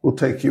will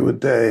take you a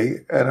day.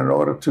 And in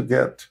order to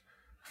get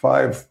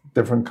 5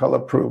 different color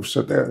proofs,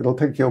 it'll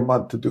take you a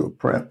month to do a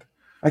print.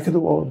 I can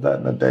do all of that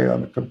in a day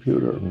on the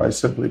computer by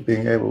simply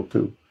being able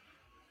to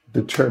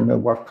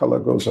determine what color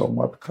goes on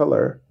what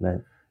color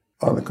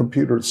on the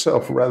computer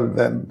itself rather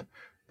than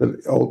the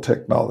old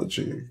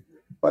technology.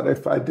 But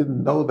if I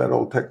didn't know that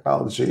old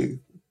technology,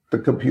 the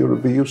computer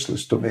would be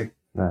useless to me.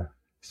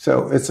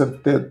 So it's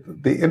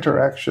the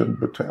interaction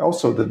between,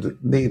 also the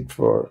need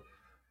for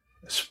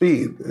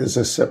speed is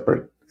a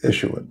separate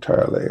issue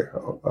entirely,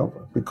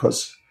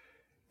 because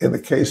in the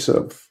case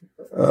of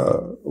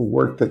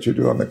work that you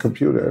do on the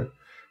computer,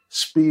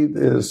 speed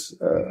is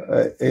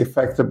a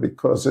factor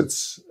because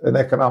it's an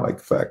economic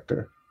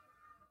factor.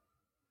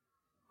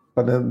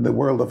 But in the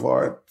world of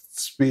art,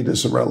 speed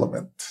is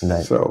irrelevant.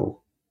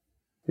 So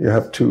you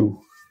have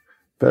 2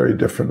 very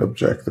different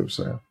objectives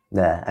there.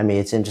 Yeah, I mean,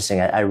 it's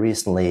interesting. I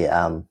recently,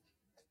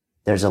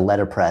 there's a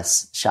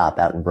letterpress shop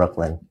out in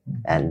Brooklyn,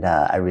 and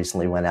I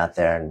recently went out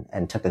there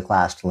and took a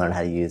class to learn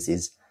how to use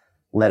these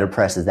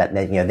letterpresses that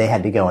they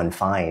had to go and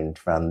find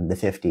from the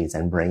 50s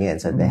and bring in.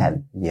 So they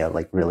had,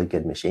 like really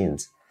good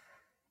machines.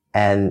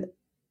 And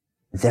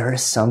there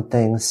is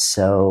something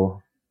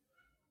so,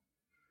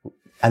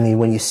 I mean,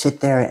 when you sit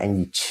there and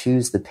you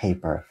choose the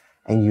paper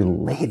and you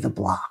lay the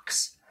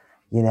blocks,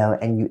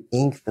 and you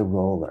ink the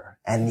roller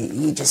and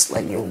you just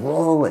let you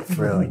roll it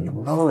through and you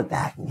roll it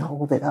back and you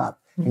hold it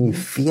up and you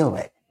feel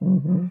it.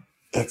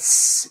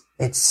 It's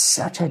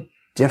such a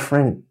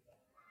different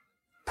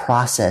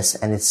process,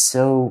 and it's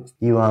so,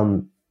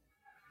 you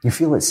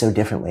feel it so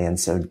differently and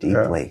so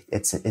deeply. Yeah.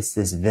 It's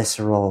this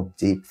visceral,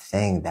 deep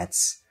thing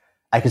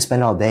I could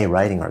spend all day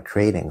writing or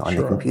creating on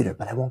the computer,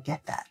 but I won't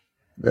get that.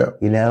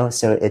 Yeah.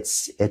 So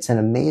it's an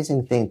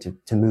amazing thing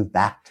to move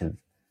back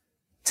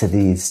to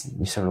these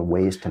sort of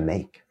ways to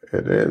make.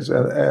 It is.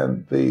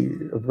 And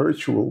the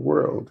virtual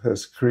world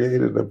has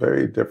created a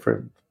very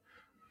different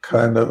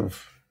kind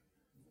of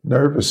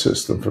nervous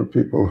system for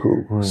people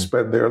who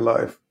spend their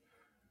life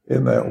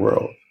in that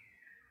world.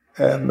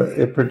 And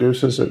it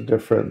produces a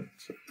different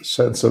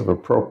sense of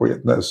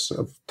appropriateness,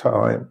 of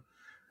time,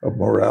 of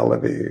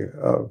morality,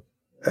 of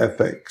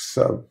ethics,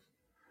 of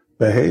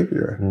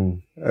behavior.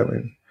 I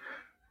mean,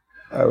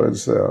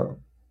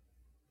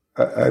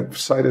 I've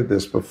cited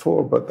this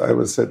before, but I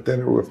was at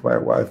dinner with my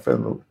wife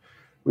and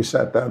we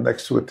sat down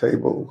next to a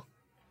table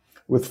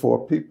with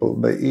 4 people,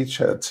 and they each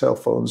had cell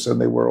phones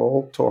and they were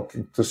all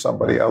talking to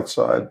somebody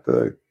outside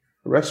the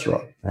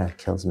restaurant. That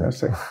kills me. I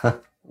say,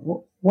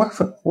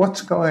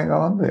 what's going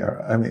on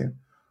there? I mean,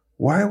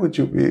 why would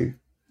you be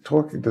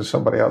talking to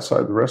somebody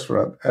outside the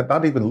restaurant and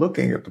not even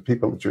looking at the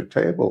people at your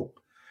table?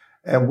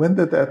 And when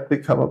did that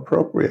become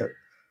appropriate?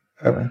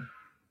 I mean,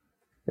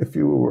 if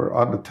you were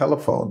on the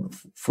telephone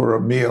for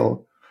a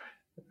meal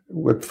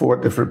with 4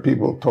 different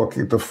people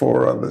talking to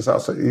 4 others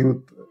outside,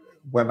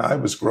 when I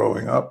was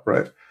growing up,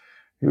 right,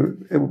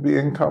 it would be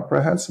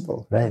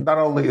incomprehensible. Right. Not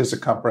only is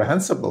it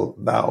comprehensible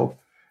now,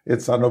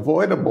 it's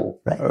unavoidable.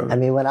 Right. I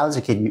mean, when I was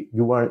a kid,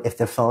 you weren't, if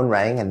the phone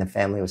rang and the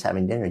family was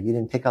having dinner, you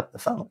didn't pick up the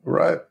phone.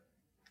 Right.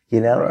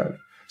 Right.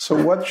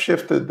 So what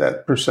shifted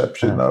that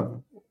perception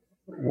of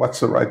what's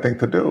the right thing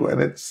to do?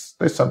 And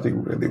there's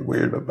something really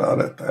weird about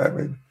it. I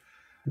mean,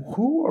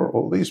 who are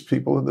all these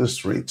people in the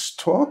streets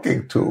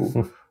talking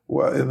to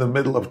in the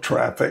middle of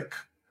traffic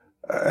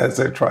as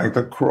they're trying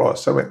to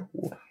cross? I mean,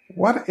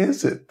 what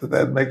is it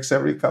that makes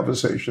every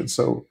conversation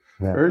so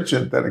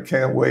urgent that it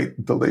can't wait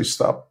until they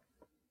stop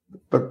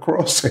the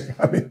crossing?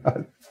 I mean,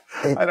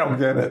 I don't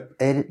get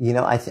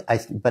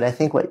it. But I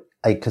think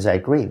because I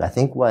agree. I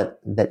think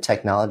what that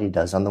technology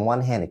does, on the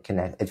one hand,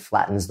 it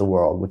flattens the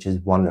world, which is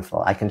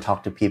wonderful. I can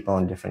talk to people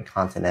on different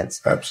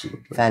continents.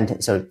 Absolutely.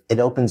 So it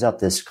opens up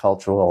this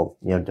cultural,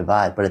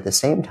 divide. But at the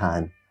same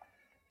time,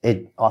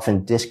 it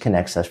often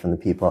disconnects us from the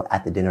people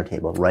at the dinner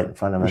table right in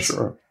front of us.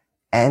 Sure.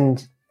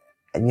 And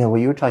what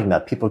you were talking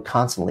about, people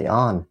constantly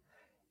on,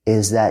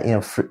 is that,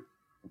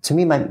 to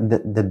me,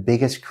 the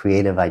biggest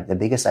the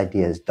biggest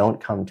ideas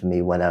don't come to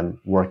me when I'm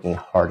working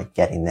hard at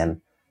getting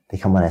them. They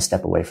come when I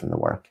step away from the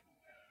work.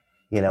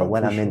 When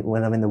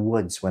I'm in the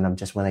woods, when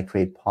I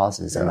create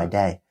pauses in my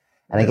day.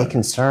 And I get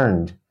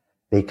concerned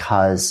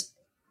because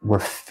we're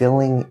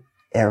filling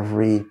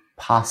every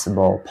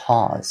possible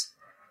pause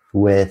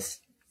with,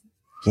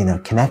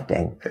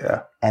 connecting.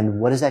 Yeah. And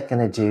what is that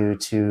going to do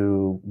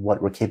to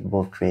what we're capable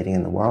of creating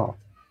in the world?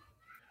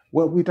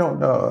 Well, we don't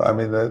know. I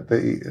mean,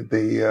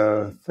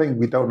 the thing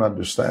we don't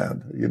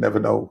understand, you never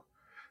know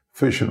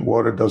fish in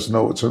water doesn't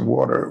know it's in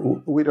water.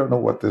 We don't know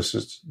what this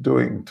is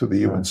doing to the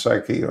human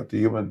psyche or to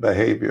human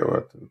behavior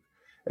or to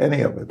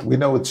any of it. We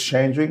know it's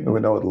changing, and we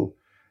know it'll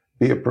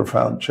be a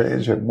profound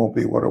change and won't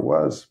be what it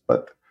was,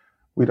 but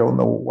we don't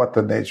know what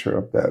the nature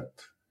of that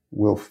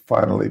will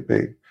finally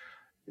be.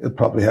 It'll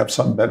probably have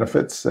some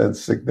benefits and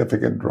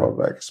significant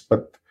drawbacks,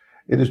 but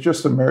it is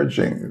just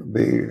emerging.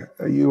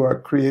 You are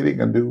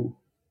creating a new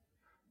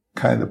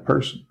kind of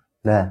person.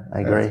 Yeah,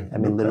 I agree. I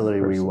mean, literally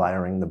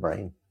rewiring the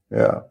brain.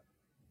 Yeah.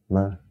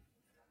 No.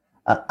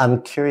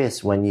 I'm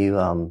curious when you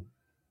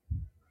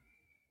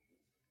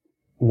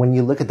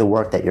look at the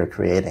work that you're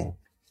creating,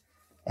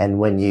 and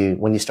when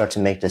you start to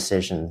make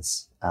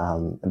decisions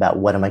about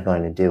what am I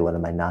going to do, what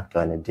am I not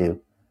going to do,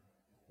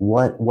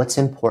 what's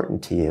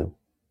important to you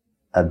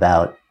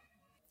about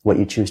what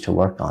you choose to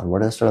work on?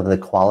 What are sort of the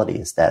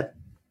qualities that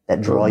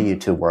draw you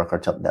to work or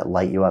that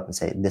light you up and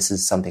say, this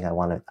is something I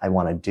want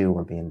to do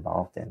or be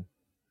involved in?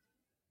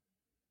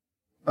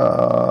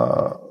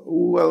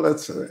 Well,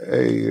 that's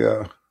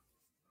a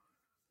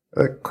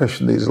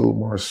question needs a little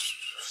more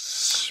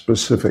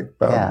specific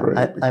boundary.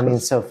 Yeah, I mean,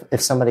 so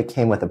if somebody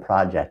came with a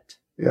project,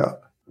 yeah,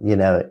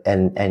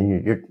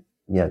 and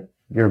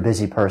you're a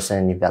busy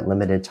person, you've got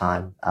limited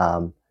time,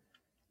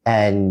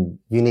 and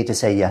you need to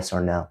say yes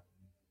or no.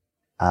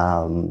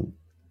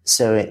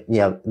 So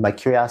my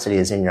curiosity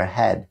is in your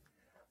head.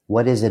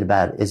 What is it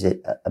about? Is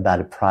it about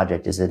a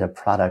project? Is it a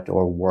product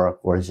or work,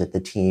 or is it the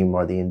team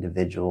or the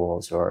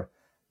individuals or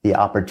the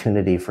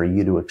opportunity for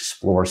you to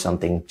explore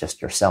something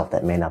just yourself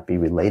that may not be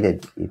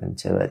related even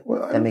to it?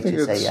 Well, that makes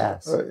you say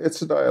yes.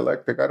 It's a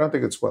dialectic. I don't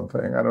think it's one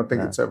thing. I don't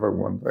think it's ever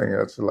one thing.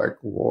 It's like,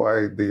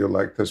 why do you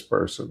like this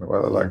person?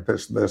 Well, I like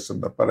this and this,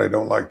 but I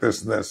don't like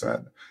this and this.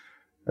 And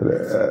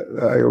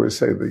I always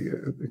say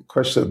the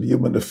question of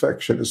human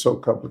affection is so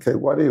complicated.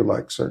 Why do you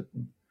like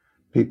certain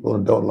people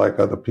and don't like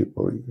other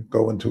people? You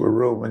go into a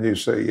room and you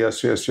say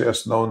yes, yes,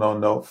 yes, no, no,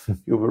 no.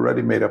 You've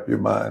already made up your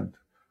mind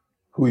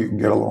who you can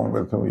get along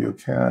with and who you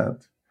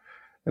can't.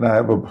 And I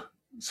have a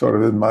sort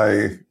of in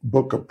my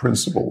book of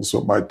principles,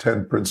 or my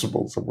 10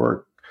 principles of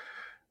work,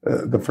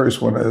 the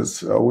first one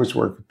is always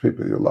work with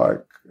people you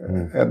like.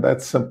 And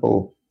that's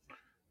simple,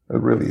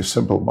 really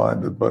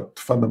simple-minded, but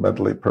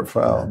fundamentally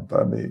profound.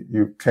 I mean,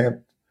 you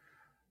can't,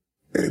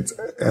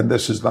 and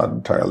this is not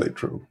entirely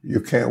true, you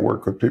can't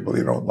work with people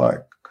you don't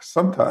like.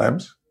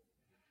 Sometimes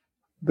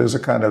there's a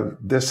kind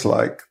of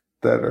dislike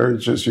that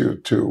urges you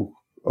to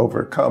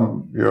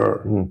overcome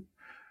your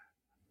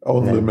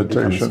own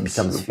limitations.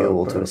 Becomes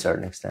fuel to a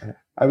certain extent.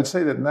 I would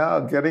say that now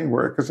getting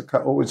work is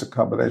always a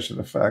combination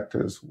of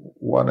factors.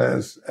 One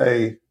is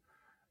the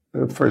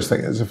first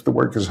thing is if the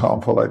work is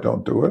harmful, I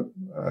don't do it.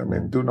 I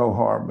mean, do no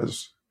harm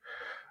is,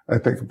 I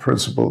think, a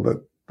principle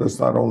that does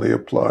not only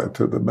apply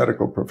to the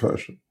medical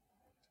profession,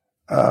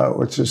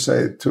 which is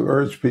say to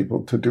urge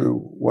people to do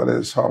what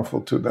is harmful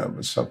to them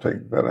is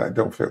something that I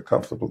don't feel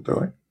comfortable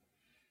doing.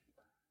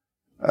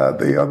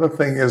 The other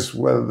thing is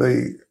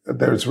whether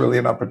there's really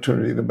an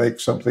opportunity to make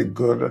something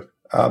good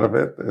out of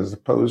it as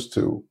opposed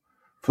to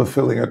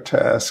fulfilling a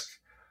task.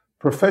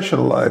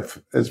 Professional life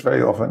is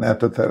very often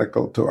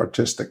antithetical to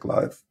artistic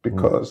life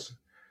because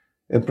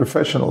in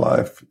professional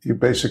life, you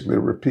basically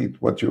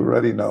repeat what you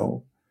already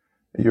know.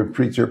 You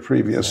repeat your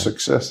previous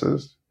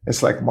successes.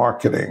 It's like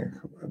marketing.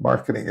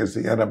 Marketing is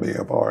the enemy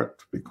of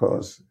art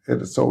because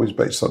it's always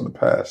based on the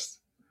past.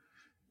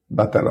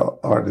 Not that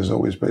art is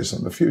always based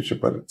on the future,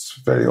 but it's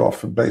very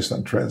often based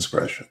on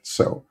transgression.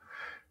 So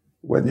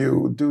when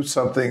you do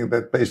something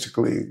that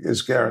basically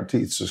is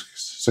guaranteed to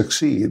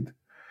succeed,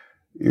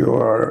 you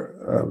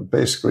are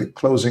basically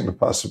closing the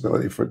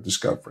possibility for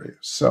discovery.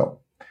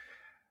 So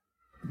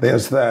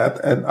there's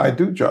that. And I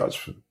do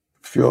jobs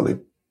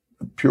purely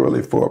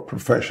for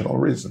professional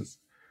reasons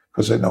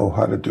because I know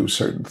how to do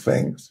certain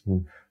things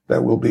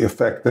that will be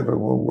effective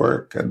and will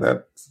work, and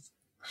that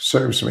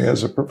serves me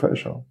as a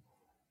professional.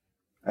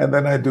 And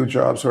then I do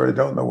jobs where I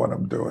don't know what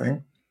I'm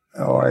doing,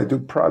 or I do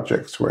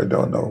projects where I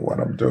don't know what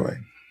I'm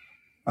doing.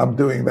 I'm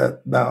doing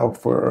that now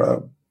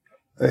for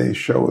a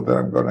show that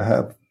I'm going to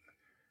have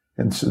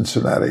in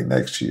Cincinnati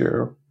next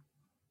year.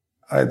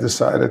 I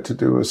decided to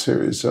do a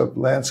series of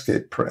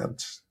landscape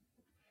prints,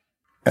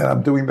 and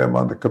I'm doing them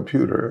on the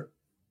computer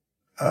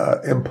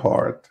in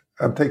part.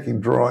 I'm taking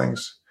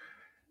drawings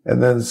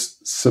and then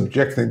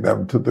subjecting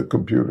them to the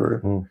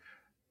computer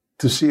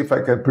to see if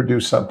I can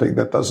produce something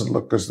that doesn't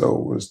look as though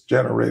it was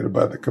generated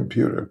by the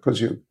computer, because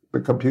the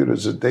computer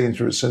is a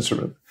dangerous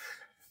instrument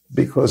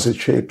because it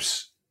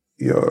shapes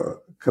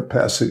your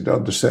capacity to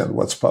understand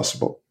what's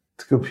possible.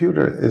 The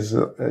computer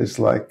is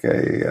like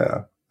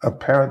a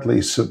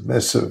apparently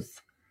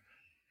submissive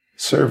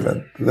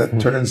servant that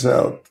turns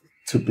out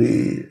to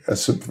be a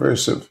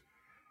subversive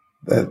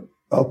that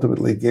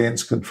ultimately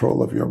gains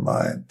control of your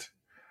mind.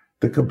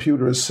 The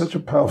computer is such a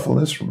powerful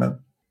instrument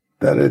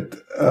that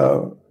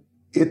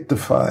it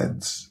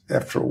defines,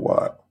 after a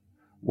while,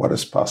 what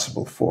is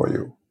possible for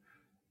you.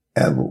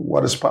 And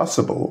what is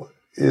possible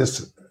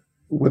is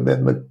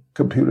within the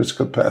computer's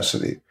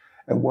capacity.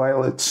 And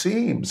while it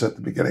seems at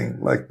the beginning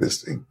like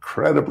this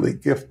incredibly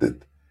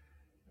gifted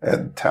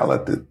and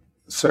talented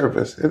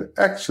service, it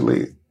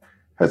actually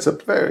has a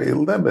very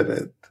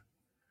limited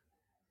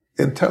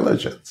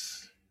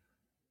intelligence.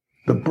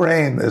 The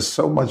brain is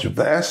so much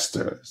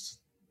vaster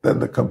than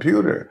the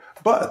computer,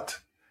 but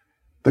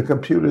the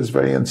computer is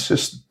very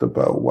insistent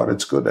about what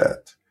it's good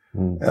at.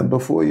 And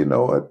before you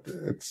know it,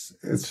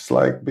 it's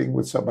like being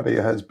with somebody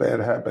who has bad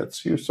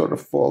habits. You sort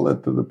of fall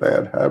into the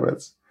bad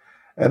habits,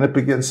 and it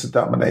begins to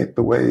dominate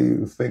the way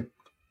you think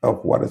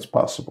of what is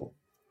possible.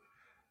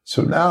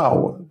 So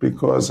now,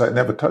 because I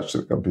never touched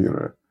the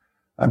computer,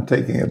 I'm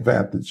taking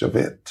advantage of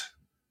it.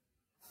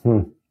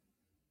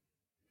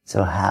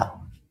 So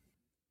how?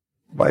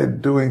 By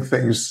doing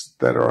things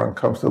that are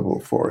uncomfortable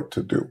for it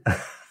to do.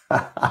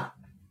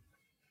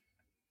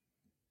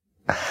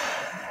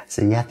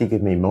 So you have to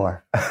give me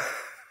more.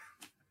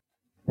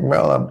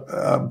 Well,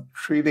 I'm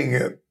treating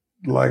it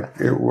like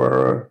it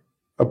were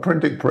a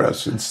printing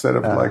press instead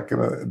of like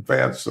an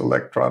advanced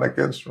electronic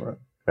instrument.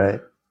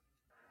 Right.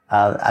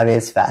 I mean,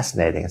 it's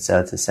fascinating. So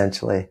it's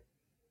essentially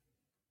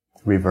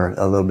a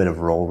little bit of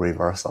role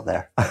reversal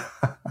there.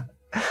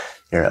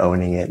 You're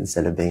owning it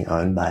instead of being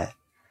owned by it.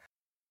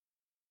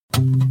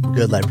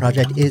 Good Life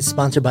Project is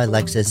sponsored by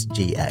Lexus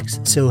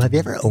GX. So have you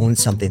ever owned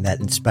something that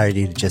inspired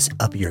you to just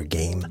up your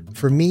game?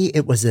 For me,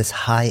 it was this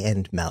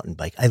high-end mountain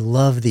bike. I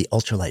love the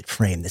ultralight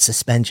frame, the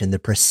suspension, the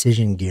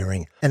precision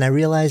gearing, and I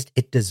realized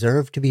it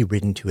deserved to be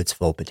ridden to its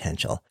full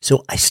potential.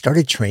 So I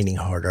started training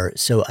harder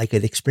so I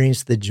could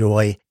experience the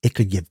joy it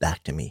could give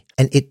back to me.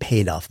 And it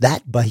paid off.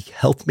 That bike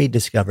helped me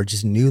discover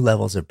just new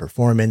levels of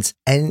performance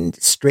and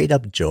straight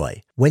up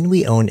joy. When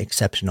we own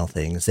exceptional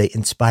things, they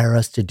inspire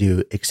us to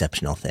do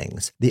exceptional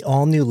things. The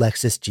all-new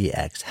Lexus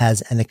GX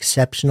has an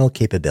exceptional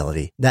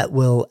capability that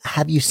will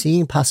have you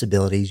seeing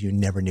possibilities you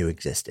never knew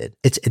existed.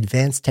 Its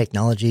advanced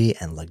technology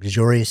and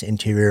luxurious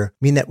interior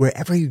mean that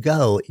wherever you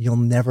go, you'll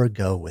never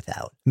go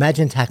without.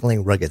 Imagine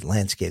tackling rugged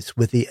landscapes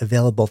with the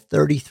available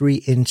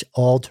 33-inch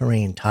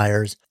all-terrain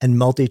tires and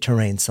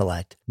multi-terrain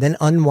select, then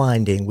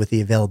unwinding with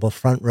the available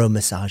front-row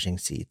massaging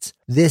seats.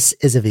 This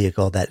is a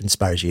vehicle that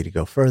inspires you to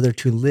go further,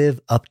 to live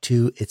up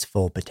to its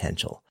full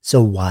potential.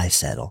 So why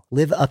settle?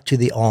 Live up to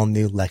the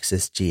all-new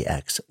Lexus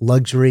GX,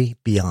 luxury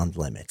beyond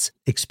limits.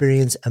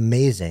 Experience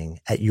amazing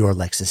at your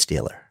Lexus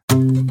dealer.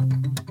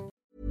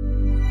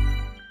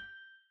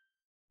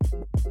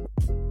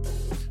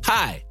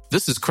 Hi,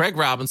 this is Craig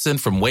Robinson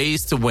from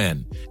Ways to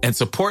Win, and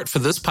support for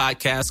this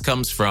podcast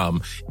comes from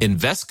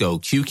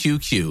Invesco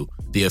QQQ,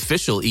 the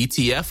official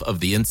ETF of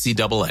the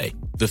NCAA.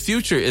 The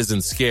future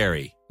isn't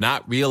scary.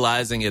 Not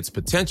realizing its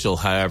potential,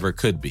 however,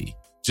 could be.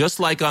 Just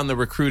like on the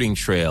recruiting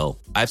trail,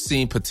 I've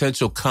seen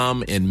potential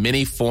come in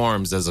many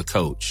forms as a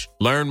coach.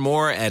 Learn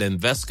more at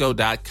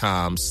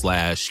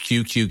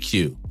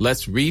Invesco.com/QQQ.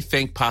 Let's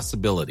rethink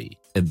possibility.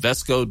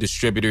 Invesco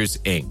Distributors,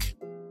 Inc.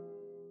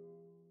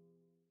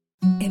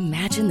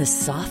 Imagine the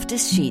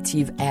softest sheets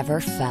you've ever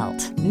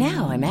felt.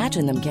 Now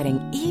imagine them getting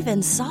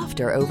even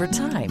softer over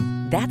time.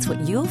 That's what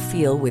you'll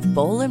feel with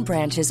Boll &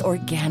 Branch's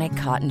organic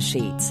cotton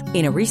sheets.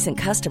 In a recent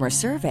customer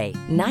survey,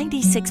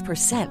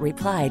 96%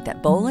 replied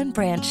that Boll &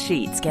 Branch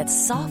sheets get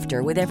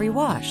softer with every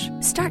wash.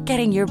 Start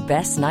getting your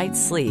best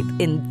night's sleep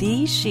in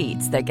these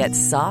sheets that get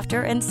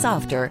softer and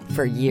softer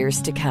for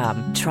years to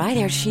come. Try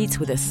their sheets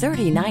with a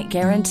 30-night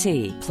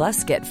guarantee.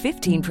 Plus, get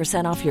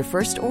 15% off your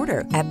first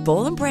order at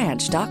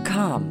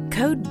bollandbranch.com.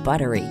 Code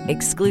BUTTERY.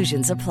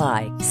 Exclusions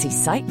apply. See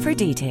site for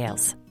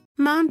details.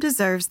 Mom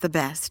deserves the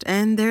best,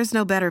 and there's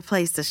no better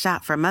place to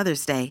shop for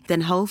Mother's Day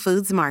than Whole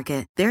Foods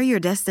Market. They're your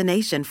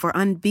destination for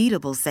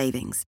unbeatable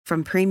savings,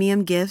 from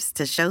premium gifts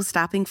to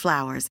show-stopping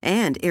flowers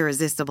and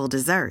irresistible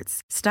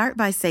desserts. Start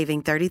by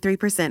saving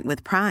 33%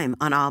 with Prime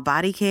on all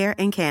body care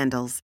and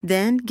candles.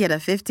 Then get a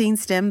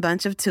 15-stem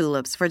bunch of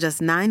tulips for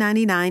just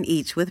 $9.99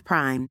 each with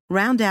Prime.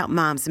 Round out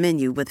Mom's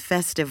menu with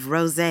festive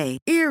rosé,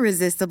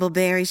 irresistible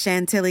berry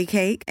chantilly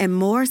cake, and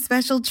more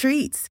special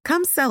treats.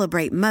 Come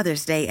celebrate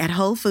Mother's Day at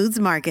Whole Foods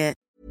Market.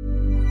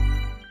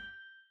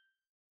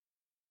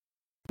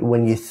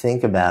 When you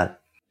think about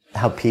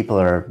how people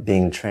are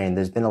being trained,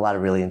 there's been a lot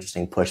of really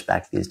interesting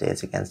pushback these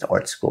days against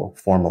art school,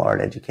 formal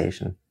art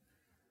education.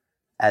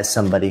 As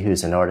somebody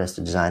who's an artist,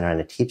 a designer, and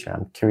a teacher,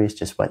 I'm curious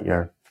just what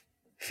your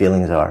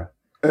feelings are.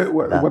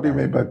 What do you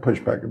mean by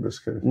pushback in this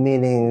case?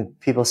 Meaning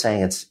people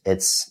saying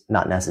it's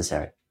not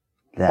necessary.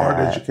 That, art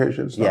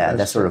education is not necessary?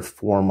 That sort of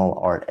formal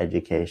art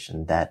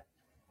education that...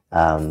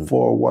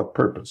 for what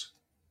purpose?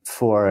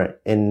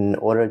 In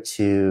order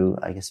to,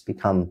 I guess,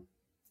 become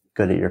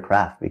good at your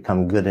craft,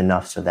 become good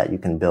enough so that you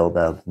can build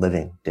a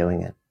living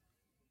doing it.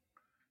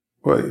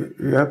 Well,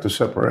 you have to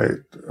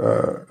separate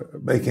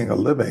making a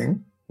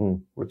living,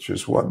 which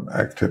is one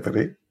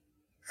activity,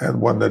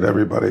 and one that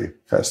everybody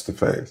has to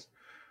face,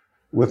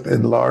 with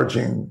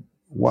enlarging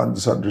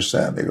one's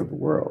understanding of the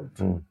world.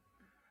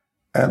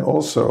 And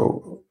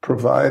also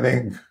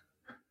providing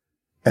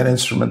an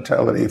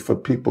instrumentality for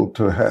people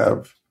to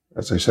have,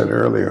 as I said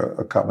earlier,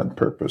 a common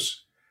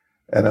purpose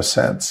and a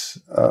sense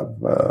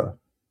of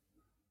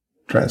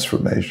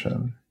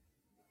transformation.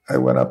 I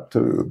went up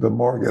to the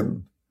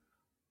Morgan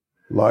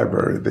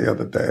Library the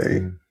other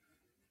day,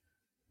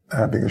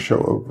 having a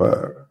show of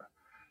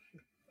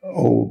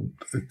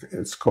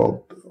it's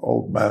called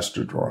Old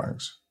Master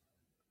Drawings,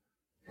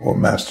 or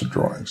Master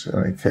Drawings in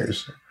any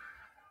case.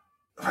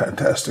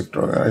 Fantastic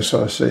drawing. I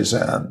saw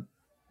Cézanne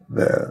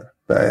there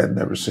that I had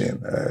never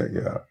seen,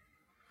 a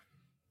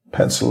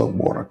pencil and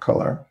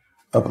watercolor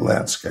of a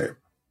landscape.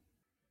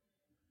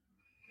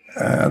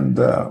 And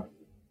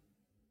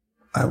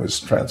I was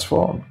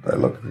transformed. I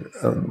looked,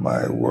 and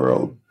my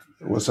world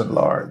was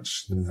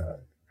enlarged.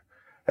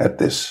 At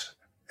this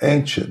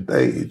ancient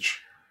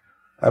age,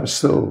 I'm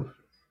still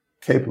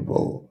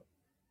capable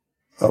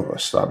of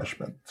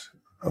astonishment,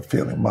 of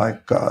feeling, my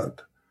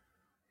God,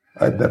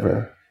 I'd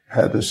never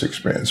had this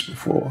experience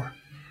before.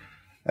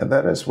 And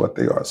that is what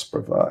the arts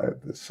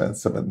provide, the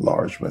sense of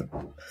enlargement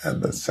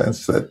and the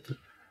sense that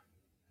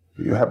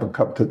you haven't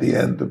come to the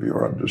end of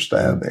your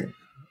understanding,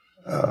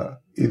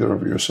 either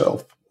of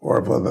yourself or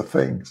of other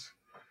things.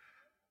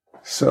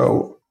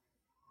 So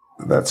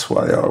that's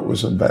why art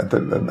was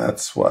invented, and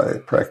that's why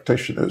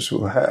practitioners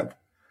who have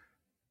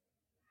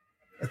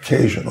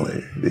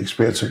occasionally the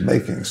experience of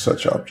making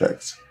such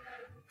objects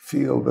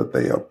feel that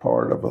they are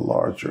part of a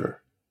larger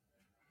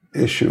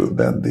issue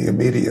than the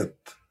immediate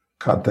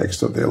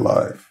context of their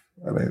life.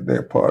 I mean,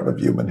 they're part of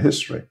human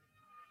history.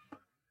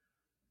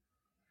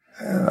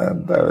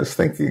 And I was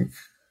thinking,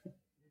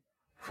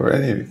 for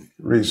any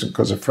reason,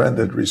 because a friend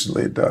had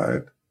recently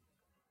died,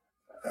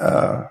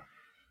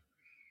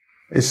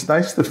 it's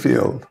nice to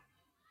feel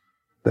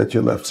that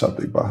you left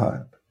something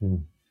behind.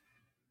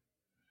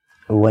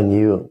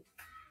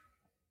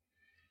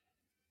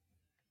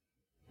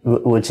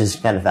 Which is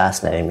kind of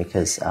fascinating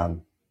because,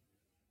 so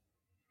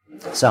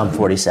I'm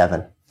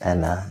 47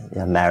 and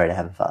I'm married. I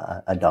have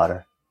a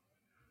daughter.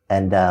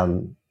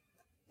 And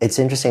it's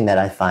interesting that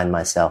I find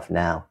myself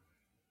now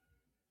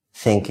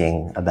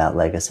thinking about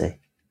legacy.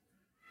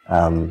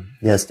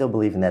 Still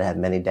believing that I have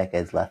many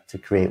decades left to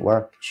create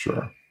work.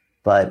 Sure.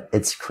 But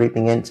it's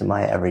creeping into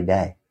my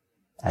everyday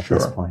at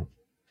this point.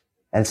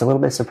 And it's a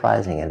little bit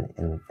surprising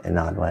in an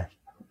odd way.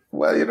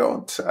 Well, you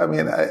don't, I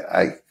mean,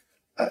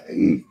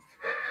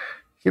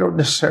 you don't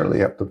necessarily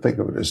have to think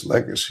of it as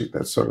legacy.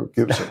 That sort of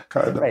gives it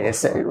kind of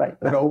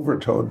an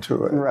overtone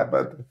to it. Right.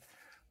 But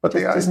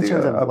the just idea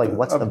in terms of like,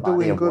 what's the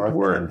body doing of good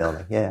work, I'm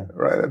building? Yeah.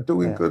 Right, of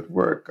doing good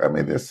work. I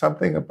mean, there's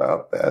something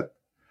about that,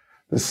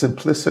 the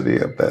simplicity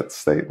of that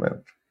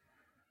statement.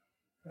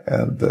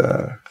 And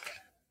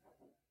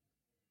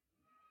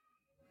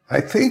I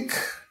think,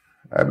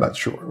 I'm not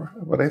sure,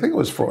 but I think it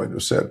was Freud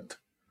who said,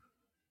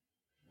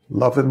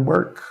 love and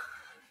work,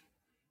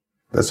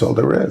 that's all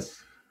there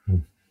is.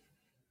 And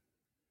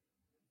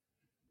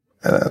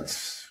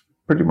that's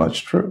pretty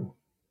much true.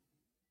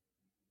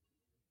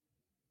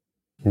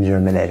 You're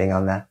ruminating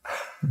on that.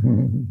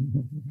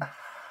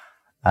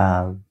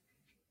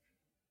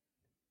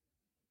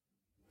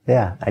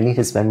 Yeah, I need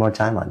to spend more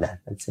time on that.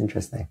 That's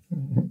interesting.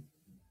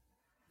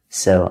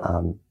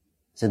 So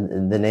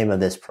the name of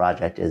this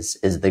project is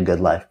the Good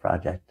Life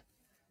Project.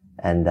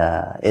 And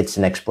it's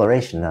an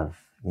exploration of,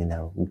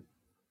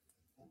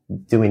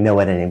 do we know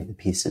what any of the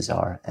pieces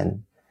are?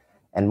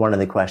 And one of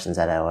the questions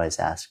that I always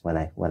ask when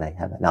I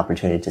have an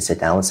opportunity to sit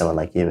down with someone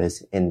like you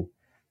is,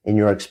 in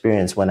your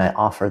experience, when I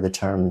offer the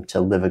term to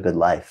live a good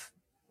life,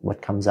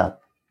 what comes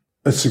up?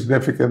 A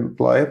significant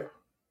life?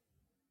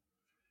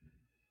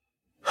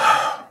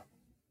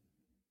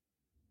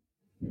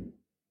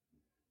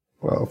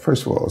 Well,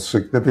 first of all,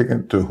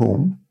 significant to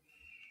whom?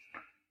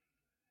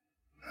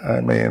 I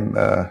mean,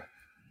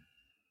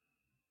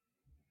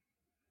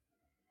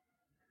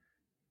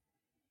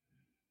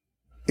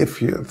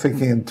 if you're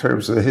thinking in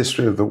terms of the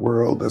history of the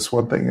world, that's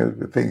one thing. If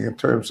you're thinking in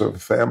terms of a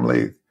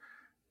family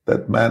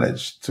that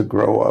managed to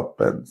grow up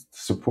and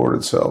support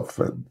itself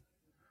and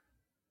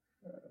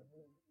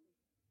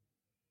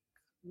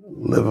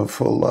live a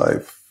full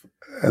life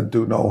and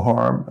do no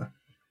harm,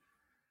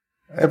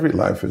 every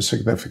life is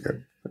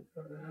significant.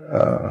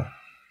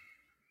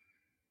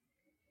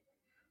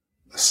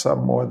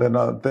 Some more than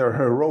others. They're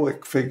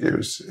heroic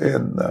figures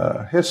in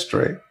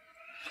history,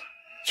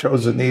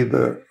 chosen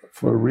either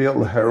for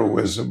real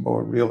heroism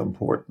or real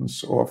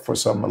importance or for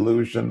some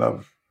illusion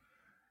of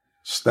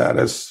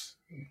status.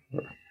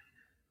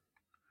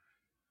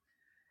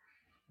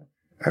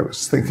 I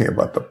was thinking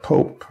about the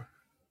Pope,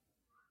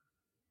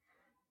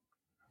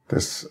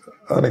 this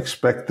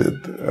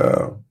unexpected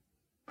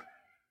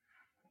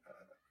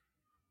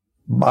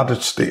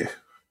modesty.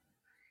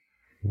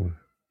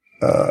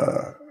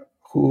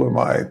 Who am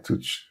I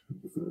to,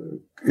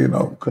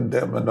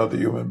 condemn another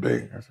human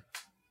being?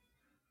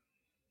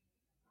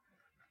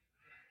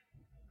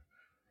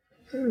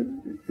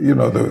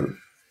 The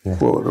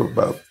quote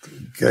about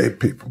gay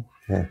people.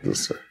 Yeah.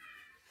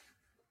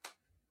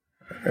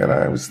 And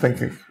I was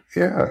thinking,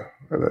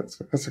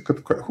 that's a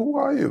good question. Who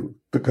are you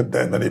to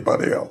condemn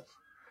anybody else?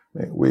 I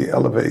mean, we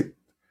elevate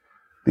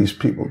these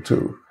people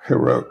to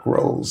heroic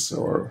roles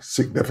or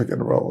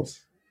significant roles.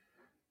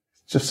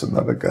 Just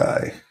another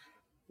guy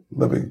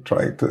living,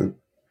 trying to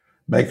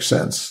make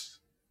sense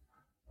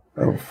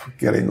of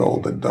getting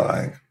old and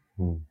dying.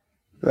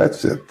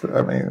 That's it.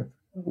 I mean,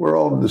 we're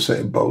all in the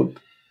same boat.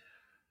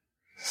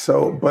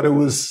 So, but it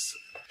was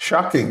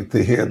shocking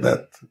to hear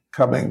that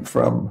coming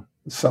from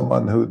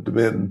someone who'd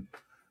been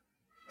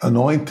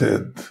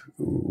anointed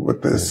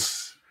with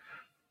this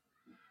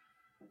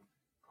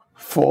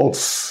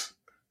false,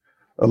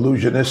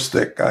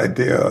 illusionistic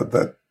idea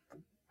that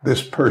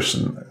this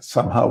person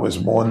somehow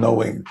is more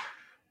knowing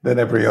than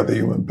every other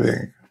human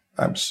being.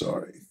 I'm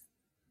sorry.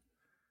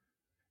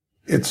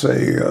 It's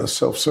a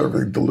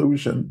self-serving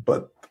delusion,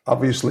 but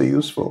obviously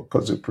useful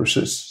because it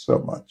persists so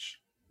much.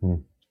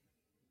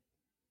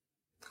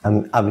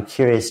 I'm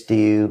curious,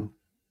 do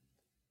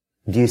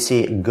you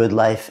see a good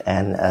life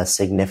and a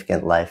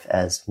significant life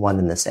as one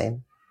and the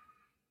same?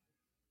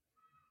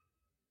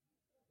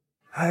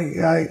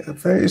 I'm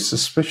very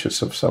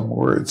suspicious of some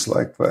words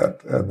like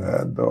that,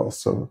 and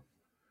also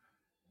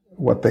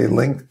what they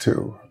link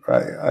to.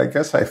 I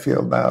guess I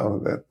feel now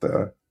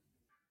that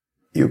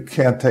you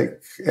can't take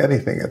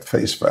anything at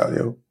face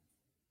value.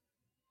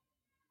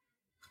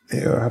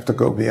 You have to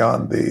go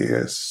beyond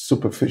the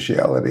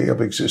superficiality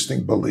of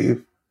existing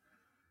belief.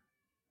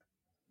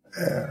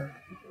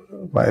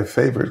 My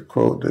favorite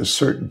quote is,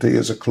 "Certainty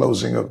is a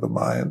closing of the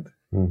mind."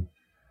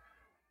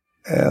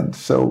 And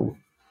so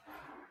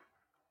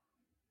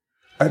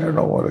I don't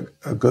know what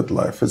a good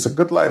life is. A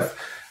good life,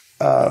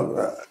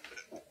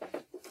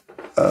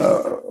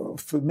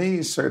 for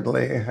me,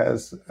 certainly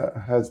has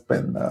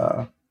been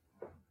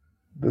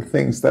the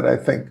things that I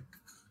think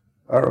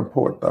are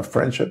important are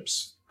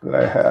friendships that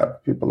I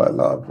have, people I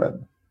love,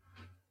 and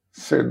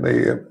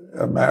certainly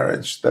a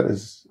marriage that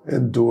has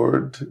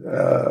endured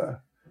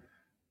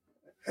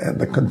and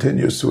that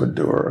continues to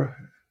endure.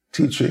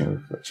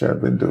 Teaching, which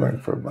I've been doing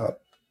for about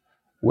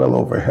well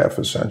over half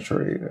a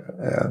century,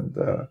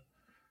 and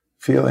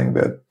feeling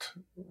that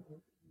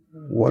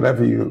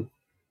whatever you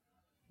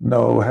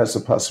know has the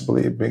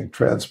possibility of being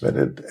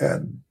transmitted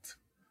and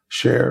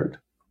shared.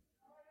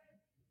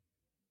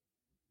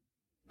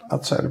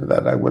 Outside of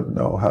that, I wouldn't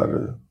know how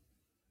to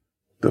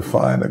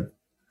define a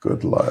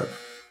good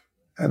life.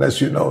 And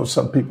as you know,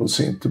 some people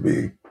seem to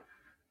be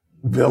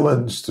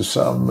villains to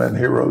some and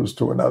heroes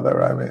to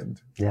another. I mean,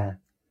 yeah.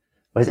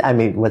 I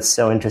mean, what's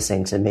so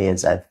interesting to me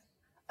is I've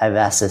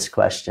asked this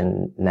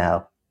question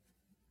now.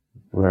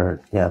 We're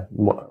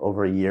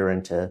over a year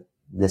into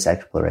this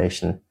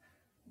exploration,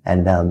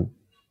 and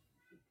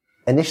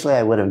initially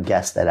I would have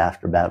guessed that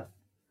after about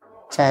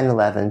 10,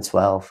 11,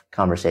 12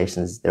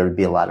 conversations, there would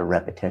be a lot of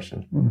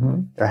repetition.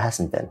 Mm-hmm. There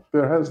hasn't been.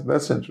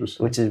 That's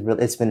interesting. Which is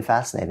really, it's been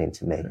fascinating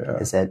to me,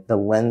 is that the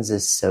lens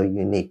is so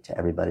unique to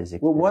everybody's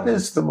experience. Well, what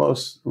is the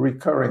most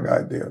recurring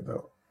idea,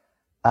 though?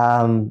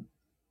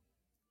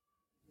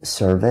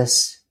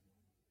 Service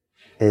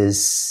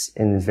is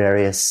in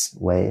various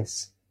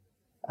ways.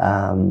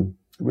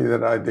 With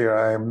that idea,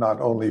 I am not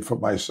only for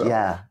myself.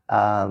 Yeah.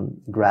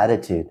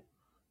 Gratitude.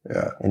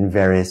 Yeah.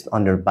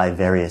 By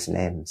various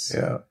names.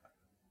 Yeah.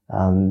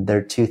 There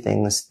are two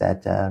things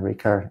that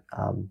recur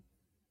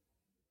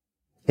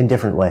in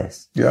different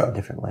ways. Yeah. In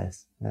different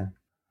ways. Yeah.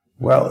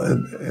 Well,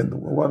 in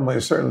one way,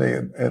 certainly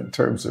in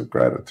terms of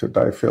gratitude,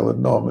 I feel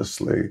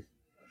enormously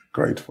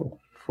grateful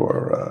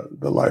for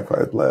the life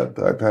I've led.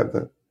 I've had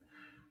the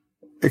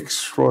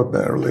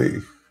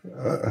extraordinarily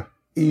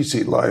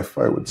easy life,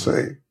 I would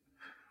say.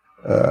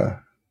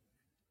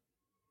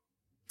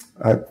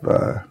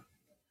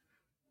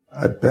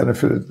 I've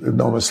benefited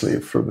enormously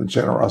from the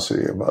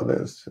generosity of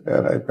others,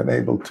 and I've been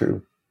able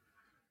to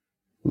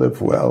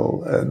live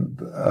well and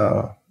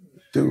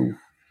do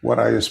what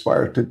I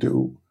aspire to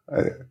do.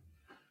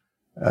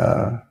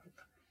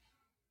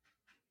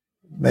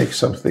 Make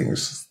some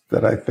things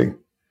that I think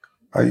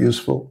are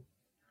useful,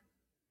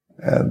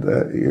 and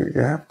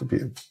you have to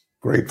be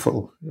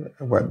grateful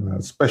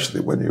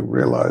especially when you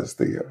realize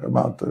the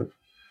amount of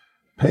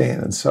pain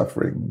and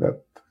suffering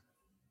that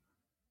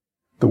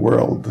the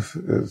world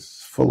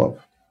is full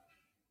of.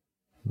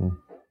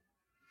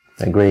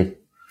 Agreed,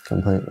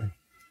 completely.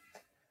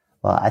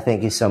 Well, I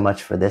thank you so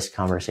much for this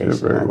conversation. You're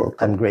very welcome.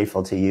 I'm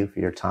grateful to you for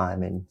your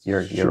time and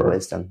your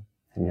wisdom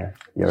and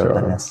your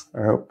openness.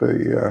 I hope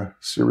the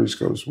series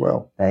goes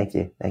well. Thank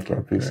you. I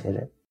appreciate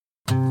it.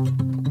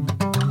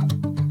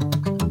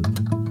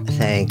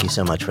 Thank you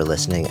so much for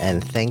listening,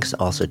 and thanks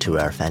also to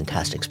our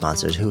fantastic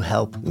sponsors who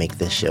help make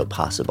this show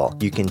possible.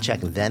 You can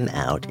check them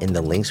out in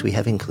the links we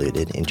have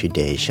included in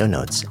today's show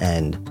notes.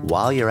 And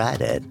while you're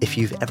at it, if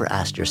you've ever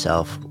asked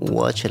yourself,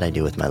 what should I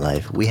do with my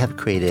life? We have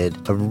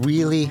created a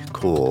really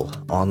cool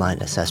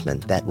online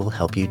assessment that will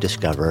help you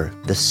discover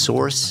the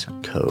source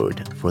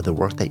code for the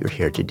work that you're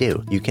here to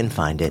do. You can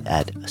find it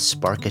at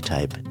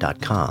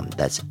sparketype.com.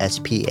 That's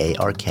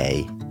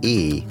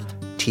SPARKETYPE.com.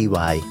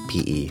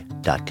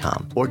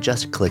 type.com, or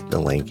just click the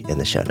link in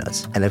the show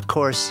notes. And of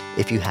course,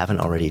 if you haven't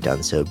already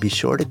done so, be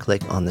sure to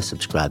click on the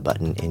subscribe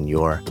button in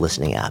your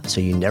listening app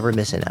so you never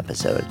miss an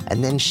episode.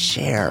 And then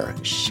share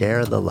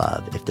the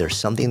love. If there's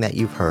something that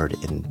you've heard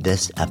in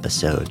this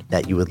episode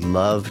that you would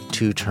love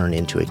to turn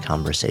into a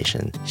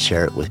conversation,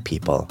 share it with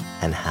people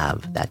and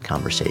have that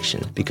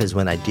conversation. Because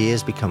when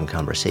ideas become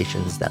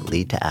conversations that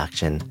lead to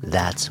action,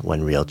 that's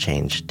when real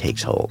change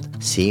takes hold.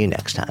 See you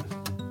next time.